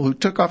of people who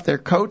took off their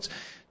coats,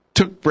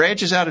 took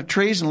branches out of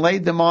trees and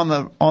laid them on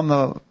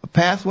the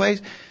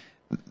pathways.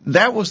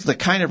 That was the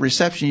kind of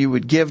reception you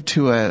would give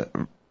to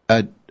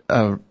a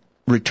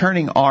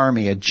returning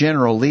army, a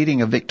general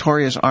leading a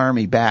victorious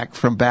army back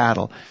from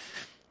battle.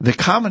 The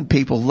common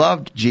people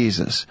loved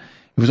Jesus.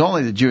 It was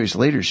only the Jewish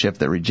leadership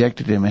that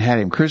rejected him and had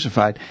him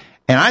crucified.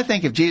 And I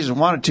think if Jesus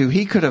wanted to,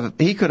 he could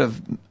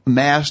have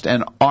massed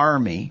an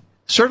army,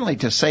 certainly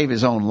to save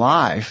his own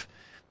life,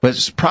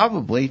 but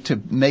probably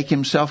to make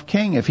himself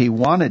king if he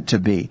wanted to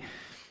be.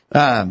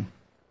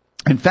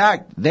 In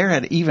fact, there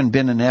had even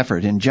been an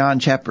effort in John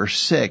chapter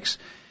 6.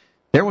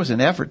 There was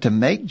an effort to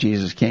make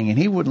Jesus king, and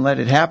he wouldn't let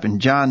it happen.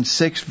 John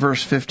 6,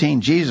 verse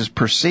 15, Jesus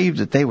perceived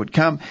that they would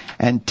come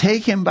and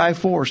take him by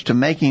force to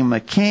make him a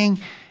king,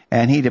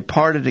 and he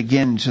departed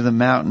again to the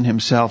mountain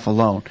himself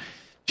alone.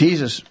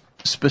 Jesus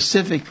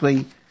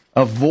specifically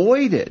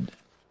avoided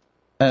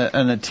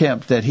an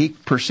attempt that he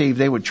perceived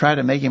they would try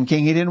to make him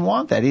king. He didn't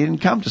want that. He didn't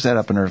come to set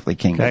up an earthly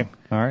kingdom. Okay,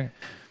 all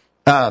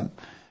right.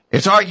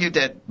 It's argued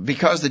that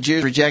because the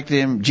Jews rejected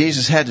him,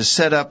 Jesus had to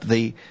set up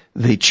the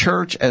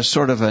church as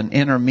sort of an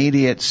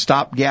intermediate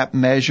stopgap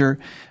measure.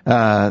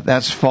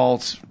 That's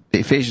false.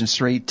 Ephesians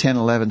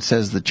 3:10-11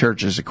 says the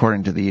church is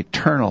according to the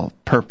eternal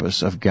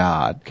purpose of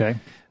God. Okay.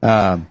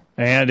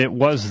 And it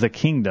was the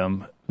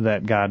kingdom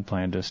that God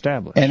planned to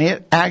establish. And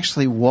it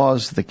actually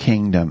was the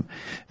kingdom.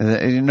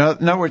 In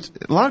other words,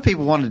 a lot of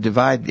people want to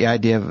divide the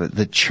idea of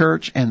the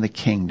church and the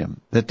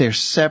kingdom, that they're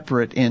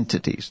separate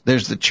entities.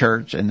 There's the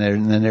church and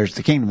then there's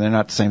the kingdom. They're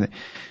not the same thing.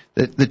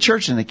 The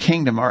church and the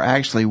kingdom are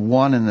actually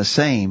one and the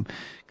same.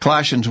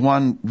 Colossians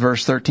 1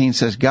 verse 13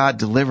 says, God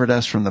delivered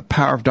us from the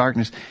power of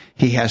darkness.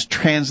 He has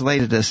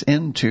translated us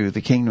into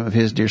the kingdom of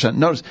his dear Son.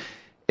 Notice,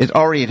 it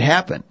already had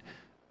happened.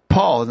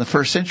 Paul in the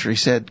first century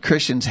said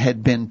Christians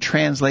had been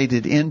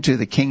translated into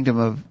the kingdom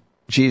of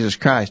Jesus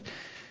Christ.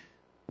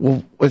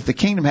 Well, if the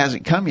kingdom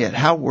hasn't come yet,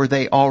 how were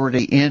they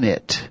already in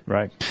it?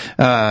 Right.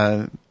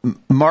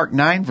 Mark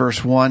 9,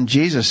 verse 1,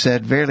 Jesus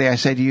said, "Verily I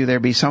say to you, there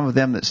be some of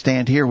them that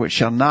stand here which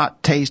shall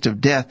not taste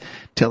of death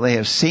till they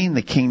have seen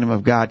the kingdom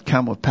of God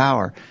come with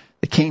power."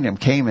 The kingdom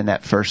came in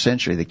that first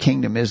century. The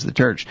kingdom is the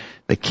church.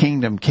 The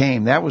kingdom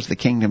came. That was the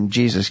kingdom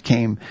Jesus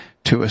came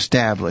to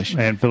establish.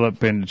 And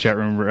Philip in the chat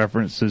room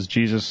references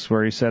Jesus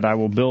where he said, "I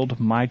will build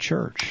my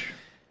church."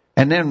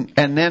 And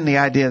then the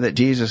idea that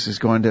Jesus is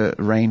going to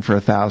reign for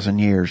 1,000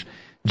 years.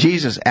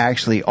 Jesus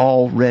actually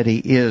already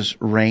is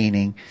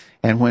reigning.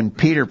 And when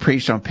Peter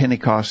preached on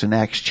Pentecost in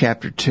Acts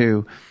chapter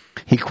 2,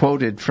 he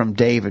quoted from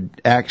David,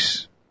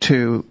 Acts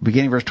 2,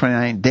 beginning verse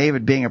 29,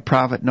 "David being a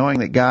prophet, knowing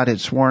that God had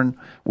sworn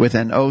with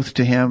an oath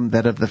to him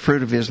that of the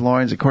fruit of his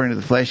loins, according to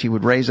the flesh, he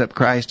would raise up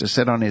Christ to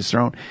sit on his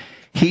throne.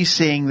 He,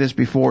 seeing this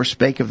before,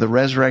 spake of the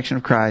resurrection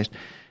of Christ.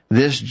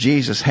 This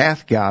Jesus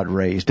hath God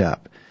raised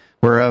up,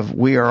 whereof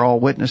we are all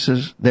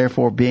witnesses,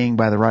 therefore being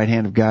by the right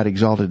hand of God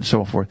exalted," and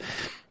so forth.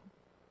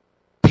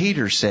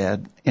 Peter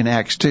said in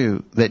Acts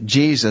 2 that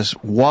Jesus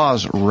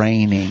was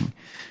reigning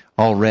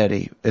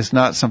already. It's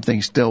not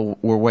something still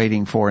we're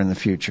waiting for in the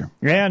future.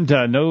 And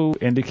no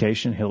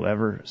indication he'll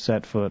ever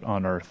set foot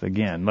on earth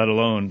again, let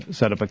alone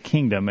set up a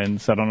kingdom and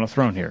sit on a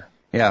throne here.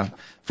 Yeah.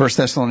 1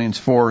 Thessalonians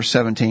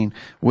 4:17,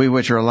 "We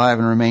which are alive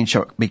and remain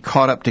shall be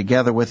caught up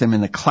together with him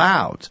in the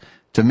clouds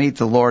to meet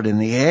the Lord in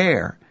the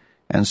air.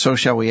 And so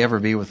shall we ever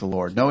be with the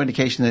Lord." No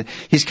indication that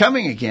he's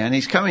coming again.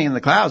 He's coming in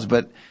the clouds,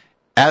 but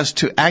as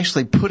to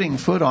actually putting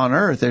foot on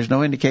earth, there's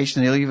no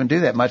indication that he'll even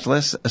do that, much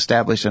less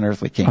establish an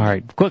earthly kingdom. All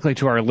right. Quickly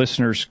to our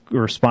listeners'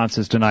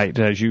 responses tonight,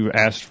 as you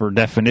asked for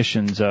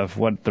definitions of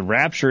what the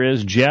rapture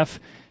is, Jeff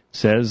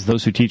says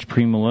those who teach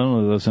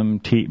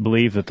premillennialism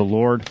believe that the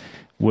Lord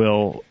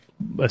will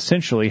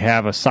essentially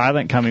have a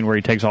silent coming where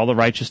he takes all the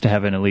righteous to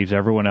heaven and leaves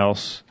everyone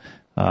else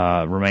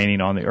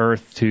remaining on the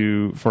earth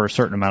for a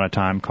certain amount of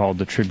time, called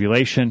the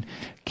tribulation.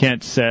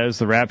 Kent says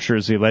the rapture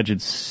is the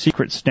alleged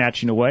secret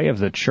snatching away of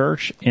the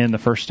church in the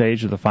first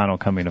stage of the final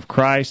coming of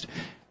Christ.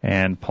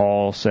 And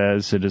Paul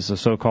says it is the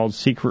so-called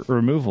secret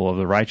removal of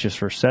the righteous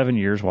for 7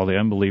 years while the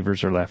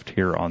unbelievers are left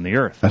here on the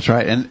earth. That's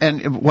right.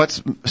 And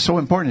what's so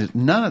important is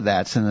none of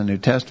that's in the New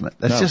Testament.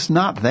 That's just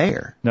not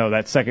there. No,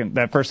 that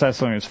 1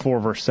 Thessalonians 4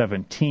 verse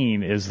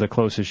 17 is the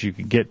closest you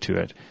could get to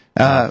it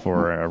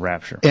for a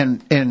rapture.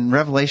 In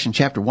Revelation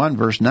chapter 1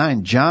 verse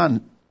 9,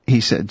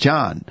 he said,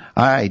 "John,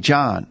 I,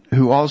 John,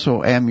 who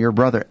also am your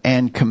brother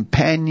and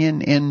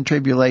companion in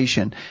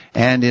tribulation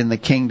and in the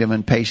kingdom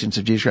and patience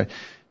of Jesus Christ."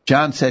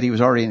 John said he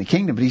was already in the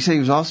kingdom, but he said he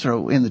was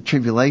also in the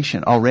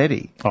tribulation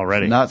already.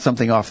 Not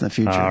something off in the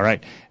future. All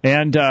right.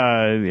 And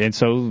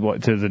so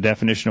to the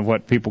definition of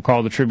what people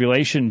call the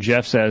tribulation,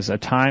 Jeff says a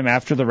time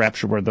after the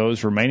rapture where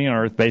those remaining on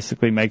earth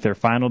basically make their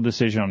final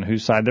decision on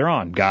whose side they're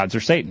on, God's or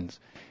Satan's.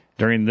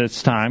 During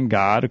this time,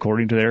 God,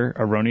 according to their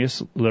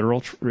erroneous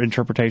literal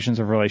interpretations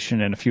of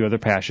Revelation and a few other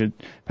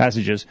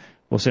passages,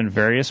 will send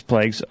various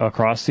plagues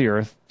across the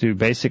earth to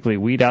basically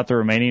weed out the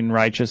remaining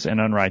righteous and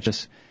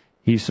unrighteous.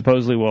 He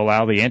supposedly will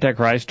allow the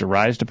Antichrist to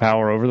rise to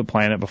power over the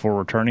planet before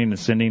returning and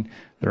sending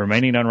the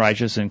remaining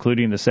unrighteous,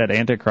 including the said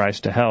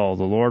Antichrist, to hell.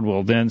 The Lord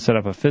will then set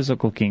up a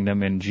physical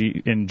kingdom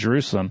in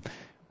Jerusalem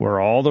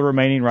where all the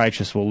remaining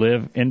righteous will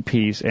live in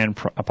peace and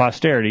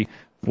posterity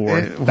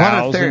for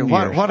 1,000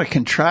 years. What a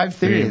contrived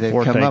theory they've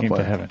come up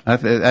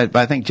with.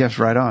 I think Jeff's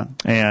right on.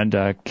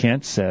 And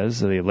Kent says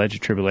the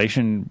alleged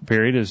tribulation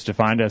period is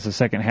defined as the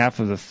second half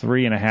of the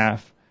 3 and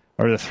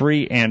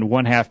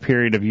 1/2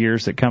 period of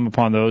years that come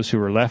upon those who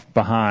are left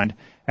behind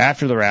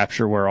after the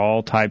rapture, where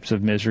all types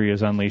of misery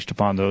is unleashed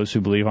upon those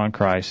who believe on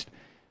Christ.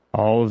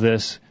 All of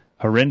this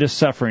horrendous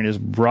suffering is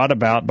brought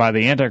about by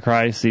the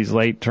Antichrist. These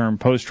late-term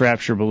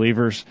post-rapture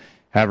believers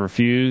have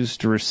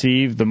refused to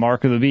receive the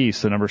mark of the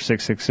beast, the number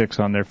 666,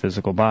 on their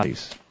physical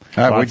bodies.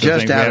 All right, we're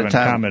just out of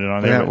time. Commented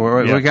on there,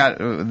 we got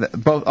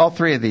all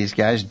three of these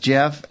guys,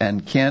 Jeff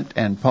and Kent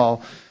and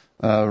Paul,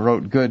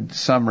 wrote good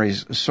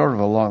summaries sort of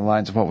along the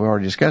lines of what we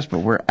already discussed, but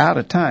we're out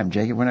of time,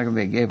 Jacob. We're not going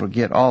to be able to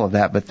get all of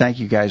that, but thank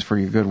you guys for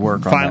your good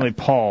work on that. Finally,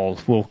 Paul,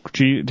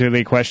 to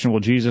the question, will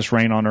Jesus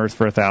reign on earth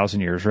for 1,000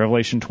 years?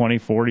 Revelation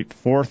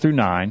 20:4 through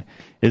 9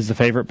 is the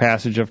favorite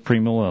passage of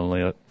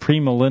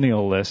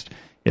premillennialist.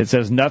 It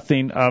says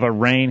nothing of a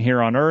reign here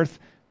on earth,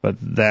 but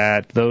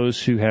that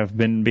those who have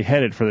been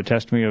beheaded for the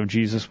testimony of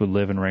Jesus would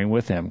live and reign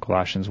with him.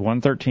 Colossians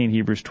 1:13,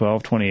 Hebrews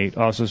 12:28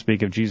 also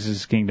speak of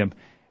Jesus' kingdom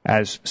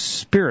as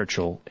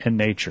spiritual in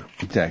nature.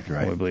 Exactly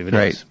right. We believe it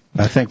is.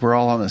 I think we're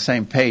all on the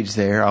same page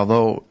there,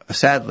 although,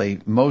 sadly,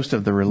 most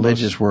of the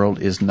religious world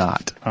is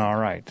not. All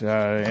right.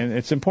 And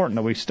it's important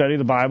that we study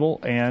the Bible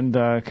and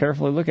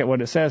carefully look at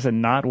what it says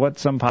and not what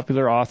some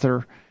popular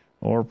author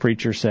or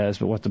preacher says,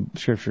 but what the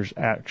Scriptures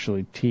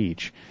actually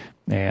teach,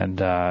 and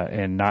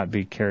not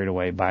be carried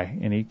away by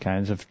any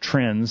kinds of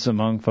trends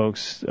among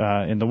folks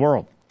in the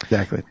world.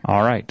 Exactly.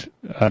 All right.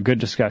 Good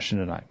discussion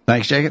tonight.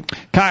 Thanks, Jacob.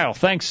 Kyle,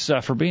 thanks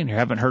for being here.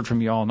 Haven't heard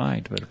from you all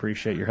night, but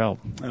appreciate your help.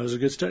 That was a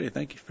good study.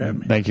 Thank you for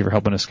having me. Thank you for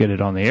helping us get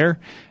it on the air.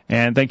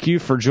 And thank you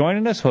for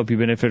joining us. Hope you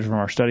benefited from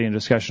our study and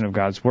discussion of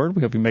God's Word.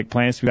 We hope you make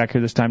plans to be back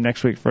here this time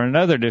next week for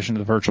another edition of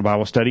the Virtual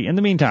Bible Study. In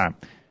the meantime,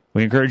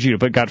 we encourage you to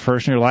put God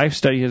first in your life,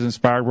 study His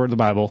inspired Word of the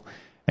Bible,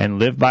 and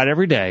live by it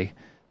every day.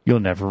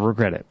 You'll never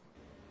regret it.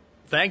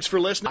 Thanks for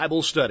listening to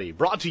Bible Study,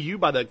 brought to you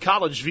by the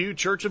College View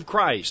Church of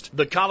Christ.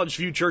 The College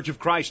View Church of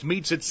Christ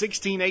meets at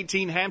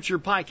 1618 Hampshire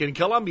Pike in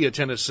Columbia,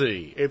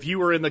 Tennessee. If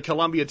you are in the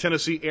Columbia,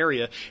 Tennessee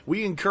area,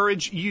 we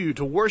encourage you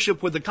to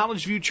worship with the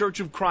College View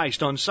Church of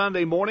Christ on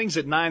Sunday mornings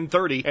at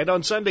 9:30 and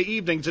on Sunday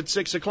evenings at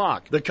 6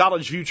 o'clock. The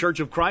College View Church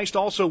of Christ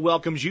also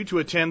welcomes you to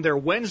attend their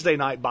Wednesday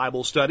night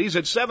Bible studies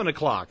at 7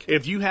 o'clock.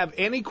 If you have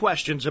any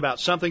questions about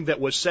something that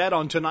was said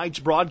on tonight's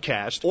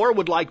broadcast or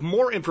would like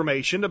more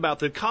information about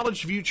the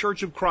College View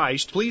Church of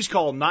Christ, please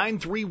call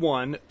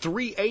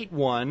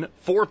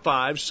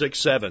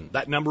 931-381-4567.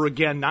 That number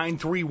again,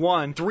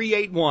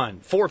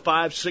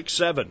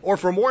 931-381-4567. Or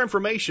for more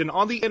information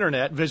on the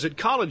internet, visit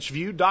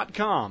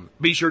collegeview.com.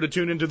 Be sure to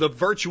tune into the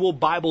virtual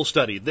Bible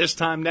study this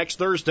time next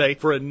Thursday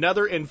for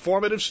another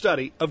informative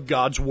study of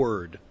God's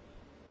Word.